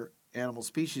of our animal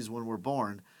species when we're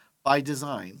born by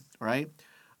design, right?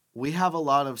 We have a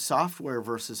lot of software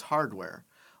versus hardware.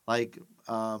 Like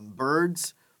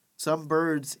birds, some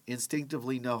birds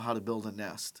instinctively know how to build a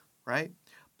nest, right?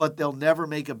 But they'll never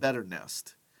make a better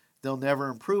nest. They'll never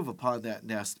improve upon that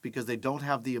nest because they don't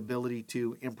have the ability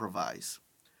to improvise.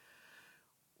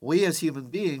 We as human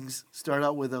beings start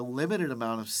out with a limited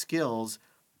amount of skills,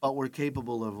 but we're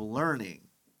capable of learning,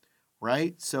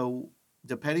 right? So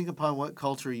depending upon what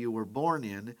culture you were born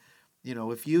in, you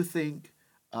know, if you think,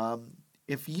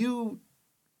 if you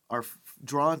are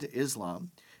drawn to Islam,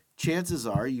 chances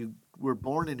are you were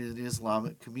born in an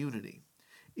Islamic community.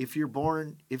 If you're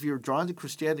drawn to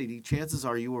Christianity, chances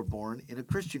are you were born in a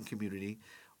Christian community.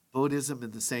 Buddhism is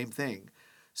the same thing.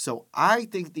 So I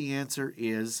think the answer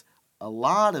is a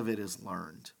lot of it is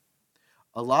learned.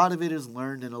 A lot of it is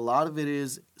learned, and a lot of it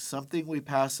is something we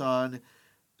pass on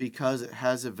because it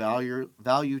has a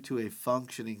value to a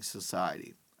functioning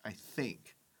society, I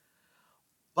think.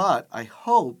 But I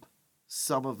hope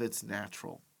some of it's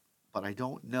natural. But I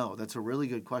don't know. That's a really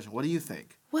good question. What do you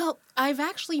think? Well, I've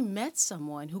actually met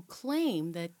someone who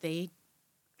claimed that they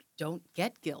don't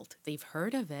get guilt. They've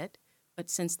heard of it, but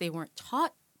since they weren't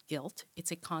taught guilt,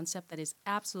 it's a concept that is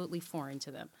absolutely foreign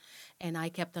to them. And I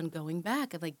kept on going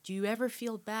back. I'm like, do you ever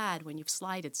feel bad when you've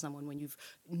slighted someone, when you've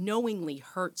knowingly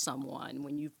hurt someone,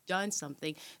 when you've done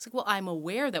something? It's like, well, I'm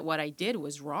aware that what I did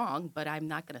was wrong, but I'm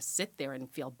not going to sit there and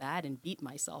feel bad and beat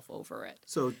myself over it.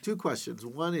 So 2 questions.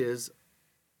 One is,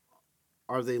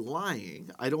 are they lying?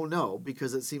 I don't know,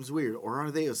 because it seems weird. Or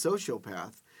are they a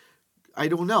sociopath? I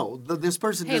don't know. This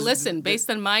person. Hey, listen, based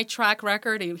on my track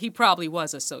record, he probably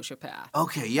was a sociopath.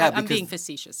 Okay, yeah. I'm being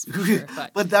facetious, for sure,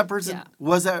 but that person, yeah.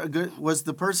 was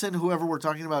the person, whoever we're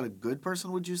talking about, a good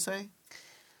person, would you say?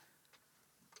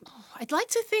 I'd like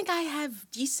to think I have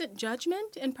decent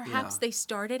judgment, and perhaps they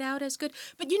started out as good.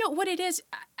 But you know what it is?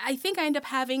 I think I end up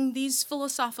having these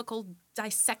philosophical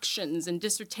dissections and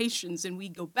dissertations, and we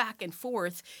go back and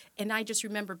forth. And I just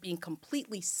remember being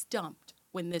completely stumped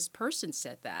when this person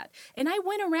said that. And I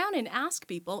went around and asked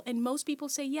people, and most people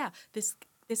say, yeah, this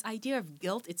idea of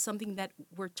guilt, it's something that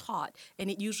we're taught,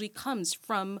 and it usually comes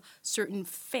from certain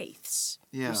faiths,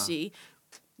 you see.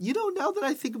 You know, now that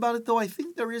I think about it, though, I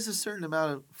think there is a certain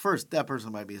amount of... First, that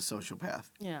person might be a sociopath.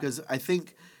 Yeah. Because I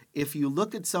think if you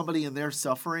look at somebody and they're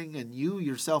suffering and you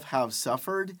yourself have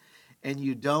suffered and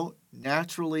you don't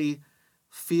naturally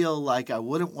feel like I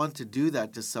wouldn't want to do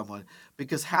that to someone,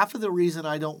 because half of the reason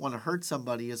I don't want to hurt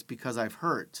somebody is because I've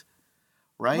hurt,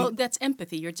 right? Well, that's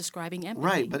empathy. You're describing empathy.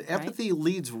 Right, but empathy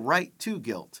leads right to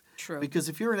guilt. True. Because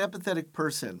if you're an empathetic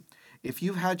person, if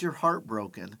you've had your heart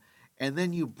broken... and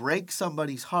then you break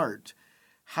somebody's heart,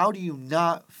 how do you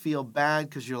not feel bad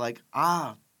because you're like,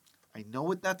 I know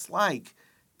what that's like.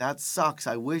 That sucks.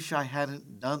 I wish I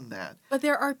hadn't done that. But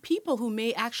there are people who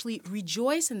may actually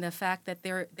rejoice in the fact that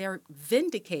they're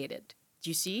vindicated. Do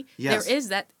you see? Yes. There is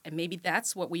that, and maybe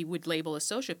that's what we would label a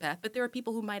sociopath, but there are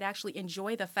people who might actually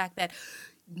enjoy the fact that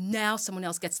now someone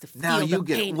else gets to feel the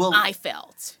pain I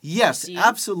felt. Yes,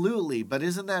 absolutely. But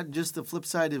isn't that just the flip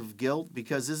side of guilt?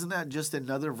 Because isn't that just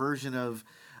another version of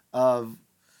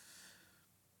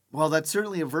well, that's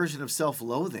certainly a version of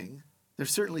self-loathing. There's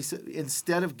certainly,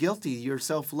 instead of guilty, you're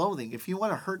self-loathing. If you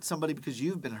want to hurt somebody because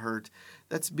you've been hurt,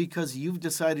 that's because you've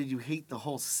decided you hate the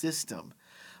whole system.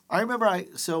 I remember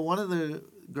so one of the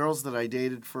girls that I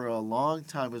dated for a long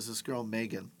time was this girl,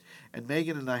 Megan. And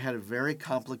Megan and I had a very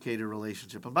complicated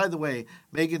relationship. And by the way,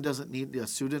 Megan doesn't need a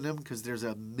pseudonym because there's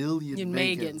a million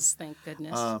Megans, thank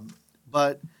goodness.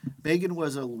 But Megan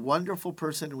was a wonderful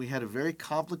person, and we had a very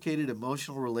complicated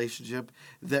emotional relationship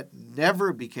that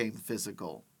never became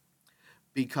physical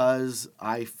because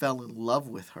I fell in love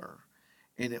with her.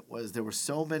 And there were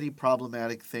so many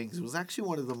problematic things. It was actually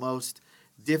one of the most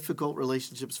difficult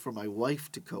relationships for my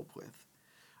wife to cope with.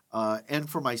 And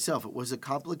for myself, it was a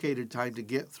complicated time to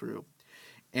get through.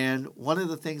 And one of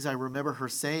the things I remember her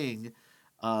saying,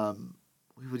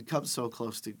 we would come so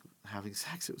close to having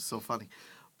sex. It was so funny.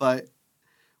 But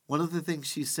one of the things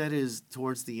she said is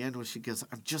towards the end when she goes,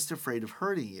 I'm just afraid of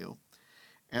hurting you.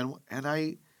 And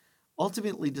I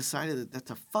ultimately decided that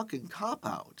that's a fucking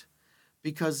cop-out.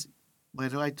 Because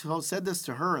when I said this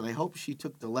to her, and I hope she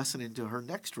took the lesson into her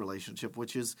next relationship,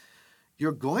 which is,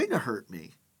 you're going to hurt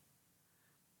me.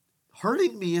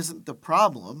 Hurting me isn't the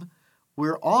problem.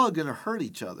 We're all going to hurt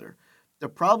each other. The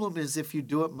problem is if you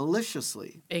do it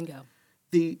maliciously. Bingo.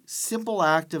 The simple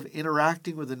act of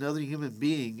interacting with another human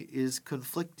being is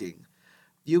conflicting.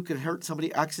 You can hurt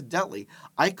somebody accidentally.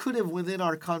 I could have, within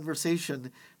our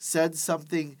conversation, said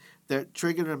something that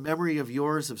triggered a memory of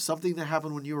yours of something that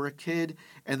happened when you were a kid,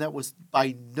 and that was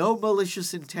by no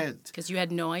malicious intent. Because you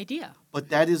had no idea. But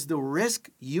that is the risk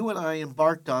you and I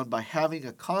embarked on by having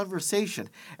a conversation.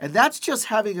 And that's just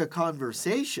having a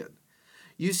conversation.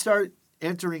 You start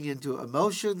entering into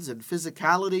emotions and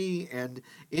physicality and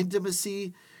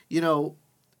intimacy. When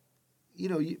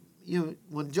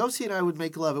Josie and I would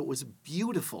make love, it was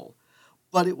beautiful,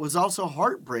 but it was also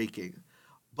heartbreaking.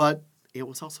 But it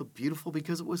was also beautiful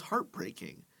because it was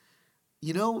heartbreaking.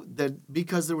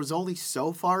 Because there was only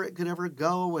so far it could ever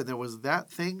go, and there was that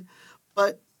thing.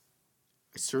 But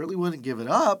I certainly wouldn't give it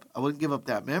up. I wouldn't give up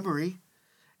that memory.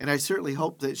 And I certainly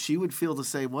hope that she would feel the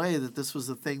same way, that this was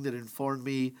the thing that informed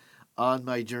me on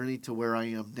my journey to where I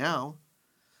am now.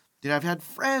 I've had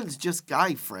friends, just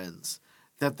guy friends,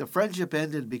 that the friendship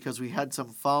ended because we had some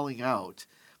falling out.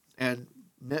 And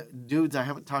dudes I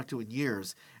haven't talked to in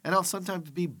years. And I'll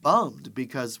sometimes be bummed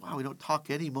because, wow, we don't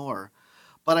talk anymore.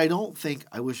 But I don't think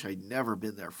I wish I'd never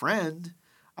been their friend.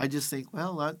 I just think,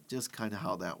 well, that's just kind of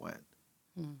how that went.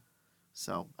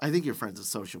 So I think your friend's a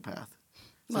sociopath.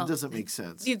 So it doesn't make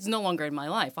sense. It's no longer in my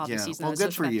life. Obviously, he's not a sociopath.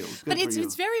 Good for you. But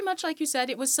it's very much like you said.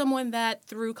 It was someone that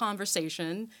through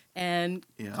conversation and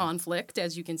conflict,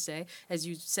 as you can say, as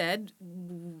you said,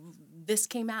 this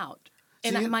came out.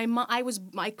 And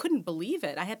I couldn't believe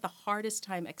it. I had the hardest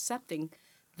time accepting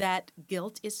that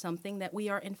guilt is something that we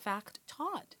are in fact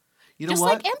taught. Just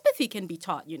like empathy can be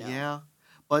taught, Yeah.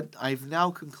 But I've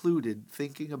now concluded,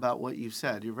 thinking about what you've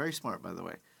said, you're very smart, by the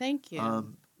way. Thank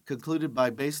you. Concluded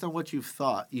based on what you've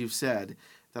said,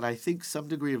 that I think some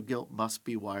degree of guilt must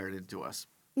be wired into us.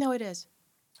 No, it is.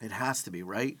 It has to be,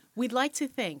 right? We'd like to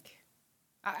think.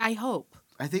 I hope.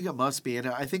 I think it must be. And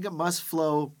I think it must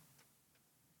flow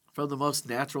from the most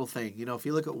natural thing. You know, if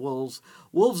you look at wolves,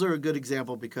 wolves are a good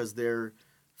example because their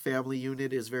family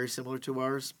unit is very similar to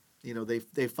ours. You know, they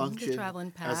function travel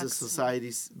in as a packs.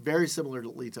 society very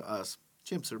similarly to us.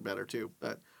 Chimps are better too,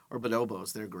 or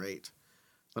bonobos, they're great.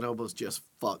 Bonobos just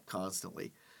fuck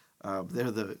constantly.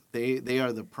 They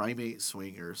are the primate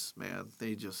swingers, man.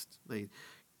 They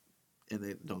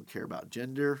don't care about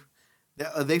gender.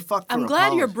 They fuck for I'm glad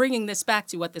apology. you're bringing this back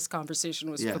to what this conversation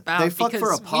was about. They fuck for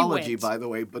because apology, we went. by the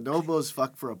way. Bonobos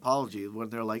fuck for apology when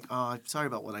they're like, "Oh, I'm sorry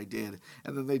about what I did,"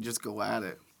 and then they just go at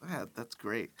it. Yeah, that's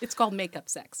great. It's called makeup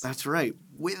sex. That's right,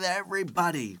 with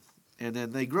everybody, and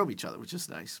then they groom each other, which is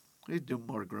nice. We do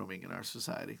more grooming in our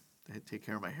society. They take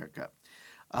care of my haircut.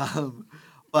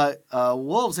 But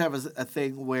wolves have a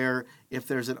thing where if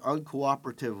there's an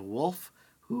uncooperative wolf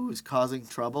who is causing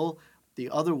trouble, the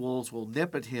other wolves will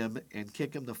nip at him and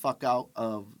kick him the fuck out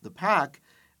of the pack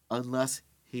unless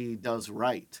he does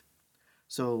right.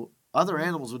 So other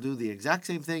animals will do the exact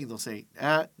same thing. They'll say,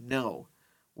 no,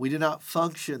 we do not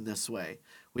function this way.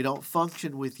 We don't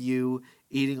function with you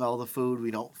eating all the food.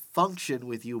 We don't function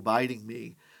with you biting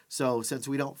me. So since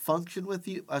we don't function with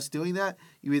us doing that,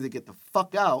 you either get the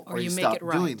fuck out or you make stop it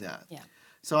right. doing that. Yeah.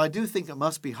 So I do think it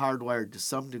must be hardwired to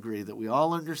some degree that we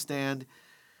all understand,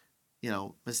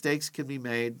 mistakes can be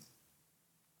made.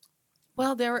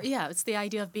 Well, it's the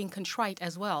idea of being contrite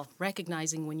as well,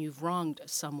 recognizing when you've wronged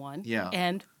someone. Yeah.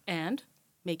 And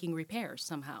making repairs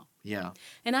somehow. Yeah.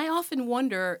 And I often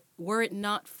wonder, were it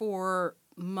not for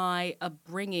my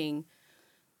upbringing,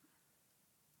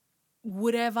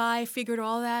 would have I figured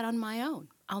all that on my own?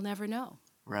 I'll never know.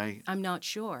 Right. I'm not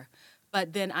sure.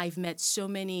 But then I've met so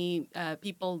many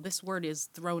people, this word is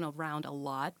thrown around a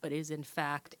lot, but is in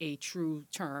fact a true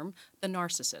term, the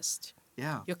narcissist.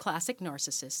 Yeah. Your classic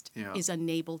narcissist is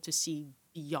unable to see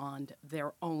beyond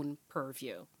their own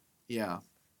purview. Yeah.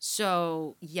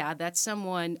 So, that's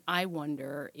someone I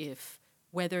wonder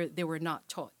whether they were not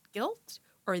taught guilt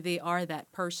or they are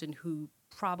that person who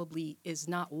probably is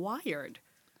not wired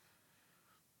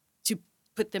to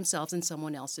put themselves in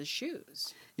someone else's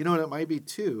shoes. You know what, it might be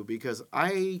too, because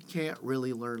I can't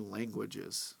really learn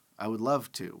languages. I would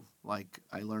love to. Like,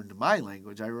 I learned my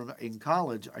language. I remember in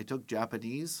college, I took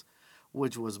Japanese,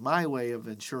 which was my way of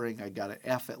ensuring I got an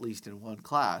F at least in one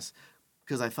class,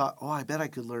 because I thought, I bet I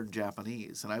could learn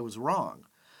Japanese, and I was wrong.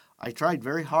 I tried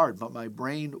very hard, but my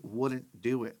brain wouldn't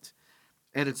do it.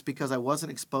 And it's because I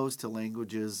wasn't exposed to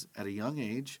languages at a young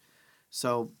age,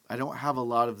 so I don't have a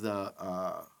lot of the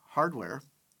hardware,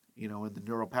 in the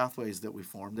neural pathways that we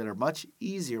form that are much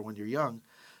easier when you're young.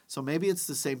 So maybe it's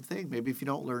the same thing. Maybe if you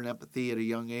don't learn empathy at a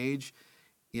young age,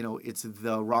 it's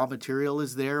the raw material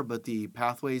is there, but the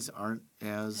pathways aren't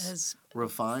as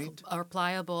refined or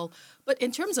pliable. But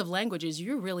in terms of languages,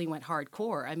 you really went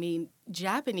hardcore. I mean,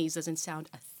 Japanese doesn't sound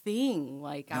a thing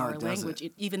like our language.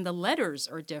 Even the letters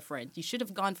are different. You should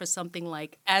have gone for something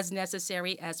like as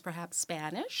necessary as perhaps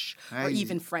Spanish or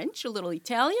even French, a little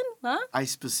Italian, huh? I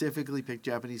specifically picked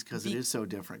Japanese because it is so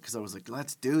different. Because I was like,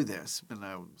 let's do this, and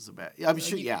I was a bad. I'm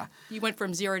sure. Yeah. You went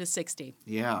from 0 to 60.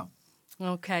 Yeah.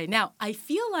 Okay. Now, I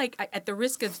feel like, at the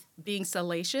risk of being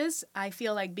salacious, I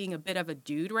feel like being a bit of a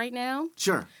dude right now.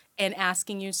 Sure. And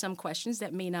asking you some questions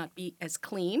that may not be as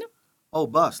clean. Oh,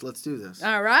 bust. Let's do this.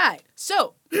 All right.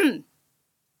 So,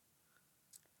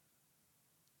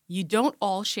 you don't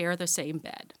all share the same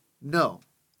bed. No.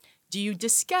 Do you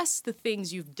discuss the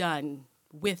things you've done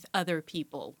with other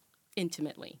people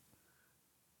intimately?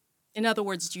 In other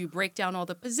words, do you break down all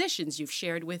the positions you've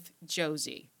shared with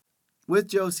Josie? With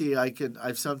Josie,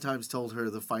 I've sometimes told her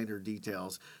the finer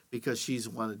details because she's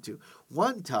wanted to.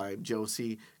 One time,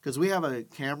 Josie, because we have a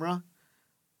camera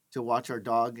to watch our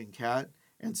dog and cat,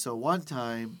 and so one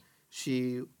time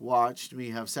she watched me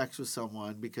have sex with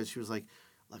someone because she was like,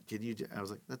 "Look, can you?" I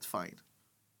was like, "That's fine,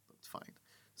 that's fine."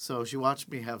 So she watched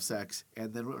me have sex,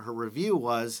 and then her review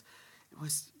was,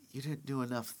 you didn't do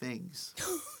enough things.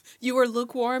 You were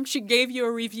lukewarm. She gave you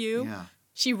a review. Yeah.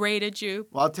 She rated you.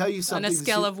 Well, I'll tell you something. On a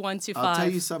scale of 1 to 5. I'll tell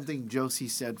you something Josie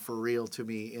said for real to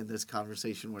me in this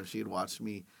conversation where she had watched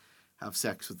me have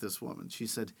sex with this woman. She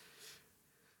said,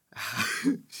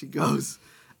 she goes,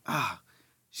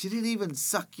 she didn't even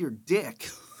suck your dick.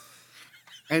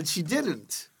 And she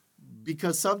didn't,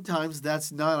 because sometimes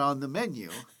that's not on the menu.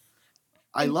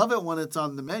 I love it when it's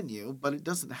on the menu, but it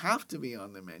doesn't have to be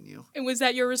on the menu. And was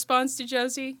that your response to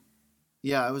Josie?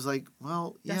 Yeah, I was like,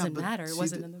 well, yeah. Doesn't matter. It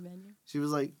wasn't on the menu. She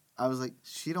was like, I was like,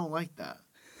 she don't like that.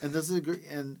 And this is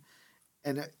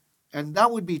and And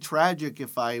that would be tragic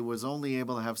if I was only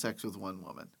able to have sex with one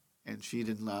woman and she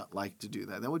did not like to do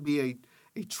that. That would be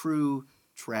a true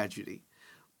tragedy.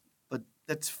 But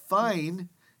that's fine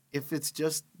if it's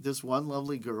just this one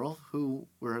lovely girl who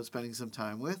we're spending some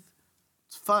time with.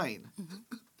 It's fine.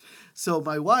 Mm-hmm. So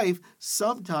my wife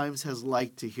sometimes has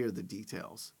liked to hear the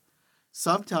details,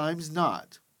 sometimes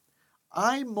not.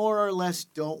 I more or less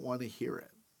don't want to hear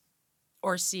it.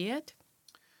 Or see it?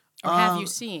 Or have you Uh,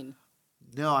 seen?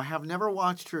 No, I have never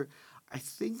watched her. I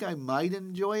think I might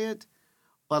enjoy it,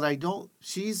 but I don't.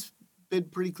 She's been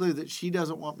pretty clear that she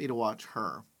doesn't want me to watch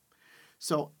her.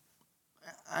 So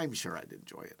I'm sure I'd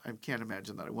enjoy it. I can't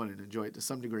imagine that I wouldn't enjoy it to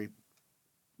some degree.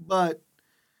 But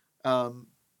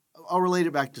I'll relate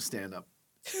it back to stand-up.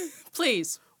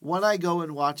 Please. When I go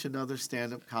and watch another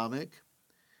stand-up comic,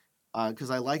 because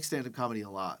I like stand-up comedy a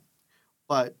lot,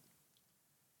 but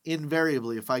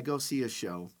invariably, if I go see a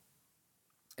show,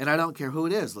 and I don't care who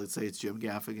it is, let's say it's Jim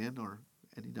Gaffigan or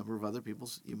any number of other people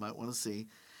you might want to see,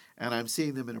 and I'm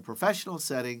seeing them in a professional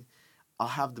setting, I'll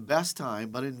have the best time,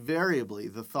 but invariably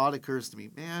the thought occurs to me,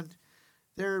 man,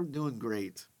 they're doing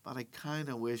great, but I kind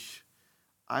of wish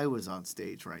I was on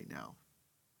stage right now.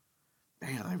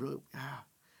 Man, I really, yeah.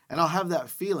 And I'll have that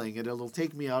feeling, and it'll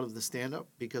take me out of the stand-up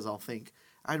because I'll think,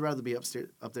 I'd rather be up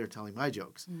there telling my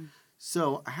jokes. Mm.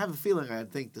 So I have a feeling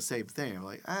I'd think the same thing. I'm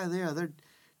like, yeah, they're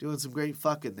doing some great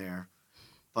fucking there.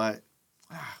 But,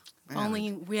 man, If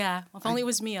only it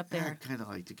was me up I there. kind of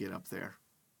like to get up there.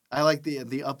 I like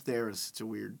the up there is such a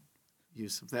weird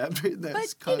use of that.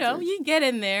 But, you get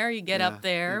in there, you get Yeah, up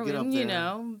there, you get up and,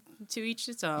 there. to each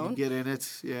its You own. get in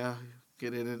it, yeah.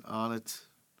 Get in it, on it,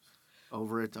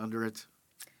 over it, under it.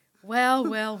 Well.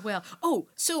 Oh,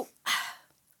 so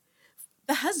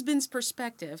the husband's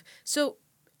perspective. So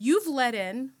you've let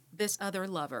in this other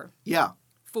lover Yeah,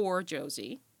 for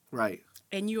Josie, right.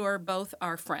 and you are both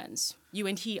our friends. You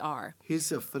and he are.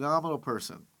 He's a phenomenal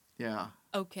person. Yeah.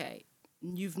 Okay.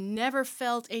 You've never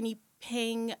felt any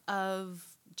pang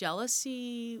of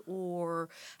jealousy, or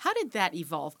how did that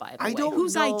evolve, by the I way? don't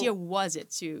Whose know. idea was it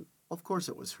to? Of course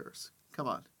it was hers. Come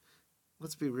on.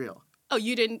 Let's be real. Oh,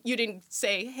 you didn't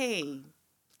say, "Hey,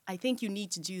 I think you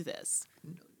need to do this."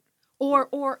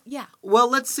 Or yeah. Well,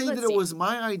 let's say Let's that it see. was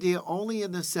my idea only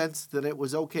in the sense that it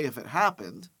was okay if it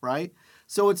happened, right?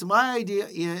 So it's my idea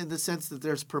in the sense that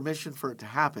there's permission for it to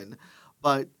happen,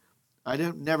 but I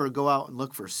didn't never go out and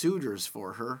look for suitors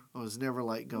for her. I was never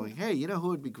like going, hey, you know who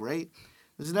would be great?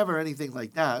 There's never anything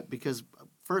like that because,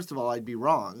 first of all, I'd be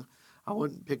wrong. I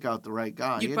wouldn't pick out the right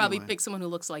guy. You'd probably anyway. pick someone who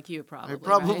looks like you, probably. I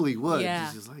probably right? would. Yeah,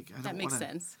 It's just like, I that don't makes wanna,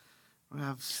 sense. I don't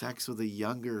have sex with a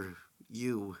younger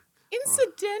you.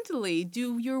 Incidentally,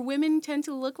 do your women tend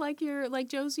to look like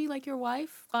Josie, like your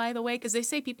wife? By the way, because they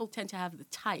say people tend to have the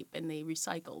type and they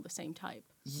recycle the same type.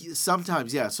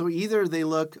 Sometimes, yeah. So either they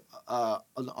look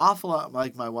an awful lot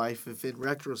like my wife, if in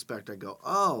retrospect I go,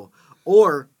 oh,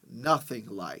 or nothing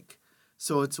like.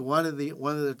 So it's one of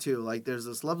the two. Like there's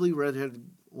this lovely redheaded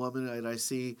woman that I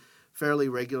see fairly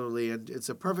regularly, and it's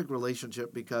a perfect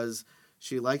relationship because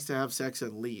she likes to have sex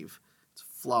and leave. It's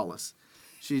flawless.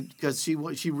 Because she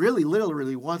really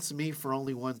literally wants me for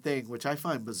only one thing, which I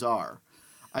find bizarre.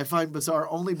 I find bizarre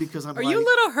only because I'm Are like, you a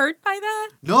little hurt by that?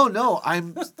 No,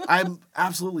 I'm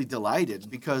absolutely delighted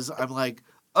because I'm like,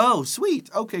 oh, sweet,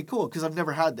 okay, cool, because I've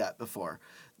never had that before.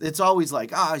 It's always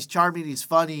like, he's charming, he's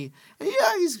funny, and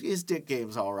yeah, his dick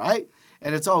game's all right,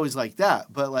 and it's always like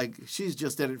that. But like, she's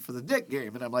just in it for the dick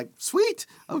game, and I'm like, sweet,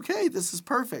 okay, this is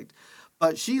perfect.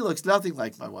 But she looks nothing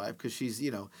like my wife because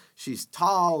she's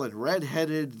tall and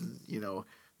redheaded,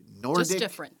 Nordic. Just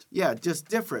different. Yeah, just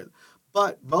different.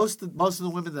 But most of the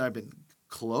women that I've been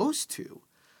close to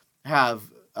have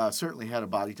certainly had a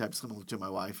body type similar to my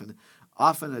wife, and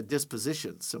often a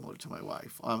disposition similar to my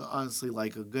wife. Honestly,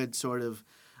 like a good sort of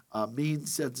mean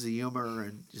sense of humor,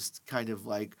 and just kind of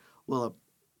like will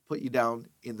put you down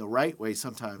in the right way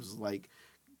sometimes, like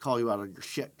call you out on your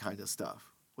shit kind of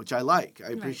stuff, which I like.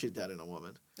 I appreciate that in a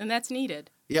woman. And that's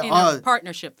needed. Yeah, in a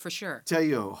partnership for sure. Tell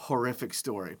you a horrific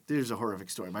story. There's a horrific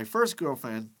story. My first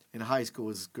girlfriend in high school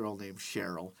was a girl named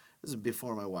Cheryl. This is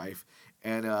before my wife,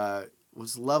 and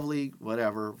was lovely.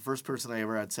 Whatever. First person I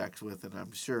ever had sex with, and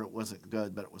I'm sure it wasn't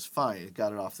good, but it was fine. It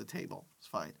got it off the table. It's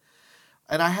fine.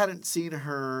 And I hadn't seen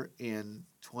her in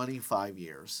 25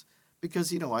 years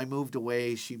because I moved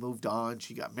away. She moved on.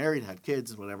 She got married, had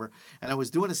kids, and whatever. And I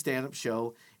was doing a stand-up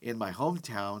show in my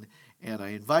hometown, and I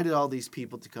invited all these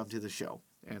people to come to the show.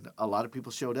 And a lot of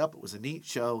people showed up. It was a neat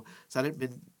show. So I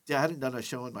hadn't done a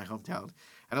show in my hometown.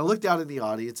 And I looked out in the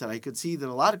audience, and I could see that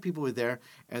a lot of people were there.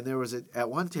 And there was at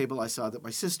one table, I saw that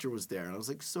my sister was there. And I was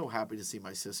like so happy to see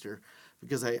my sister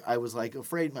because I was like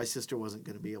afraid my sister wasn't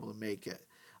going to be able to make it.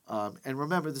 And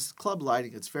remember, this is club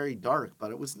lighting. It's very dark, but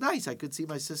it was nice. I could see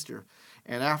my sister.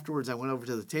 And afterwards, I went over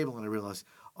to the table, and I realized,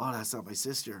 oh, that's not my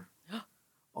sister.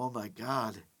 Oh, my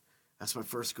God. That's my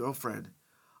first girlfriend.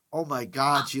 Oh, my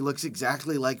God. She looks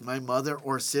exactly like my mother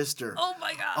or sister. Oh,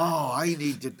 my God. Oh, I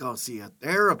need to go see a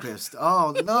therapist.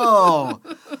 Oh, no.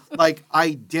 Like,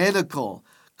 identical.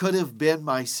 Could have been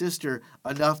my sister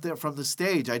enough that from the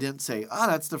stage I didn't say, oh,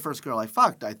 that's the first girl I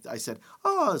fucked. I said,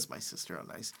 oh, that's my sister. Oh,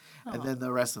 nice. Oh. And then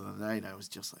the rest of the night I was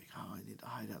just like, oh, I need to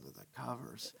hide under the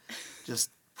covers. Just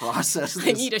process this.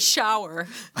 I need a shower.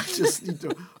 I just need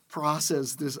to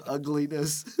process this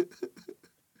ugliness.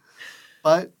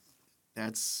 But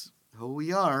that's who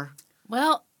we are.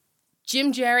 Well,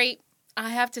 Jim Jerry, I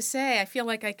have to say, I feel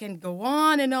like I can go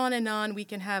on and on and on. We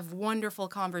can have wonderful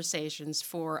conversations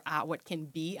for what can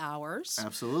be hours.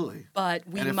 Absolutely. But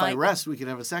we and if might... I rest, we can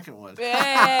have a second one.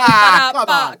 Come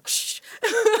on.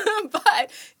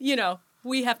 But,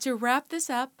 we have to wrap this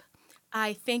up.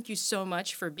 I thank you so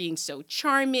much for being so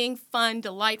charming, fun,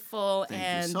 delightful.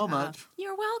 Thank you so much.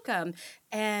 You're welcome.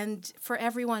 And for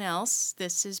everyone else,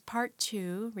 this is part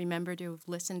 2. Remember to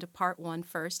listen to part 1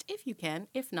 first, if you can.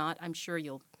 If not, I'm sure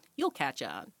you'll catch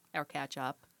on or catch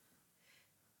up.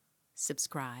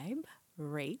 Subscribe,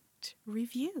 rate,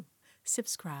 review.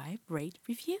 Subscribe, rate,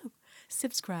 review.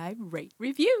 Subscribe, rate,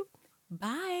 review.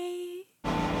 Bye.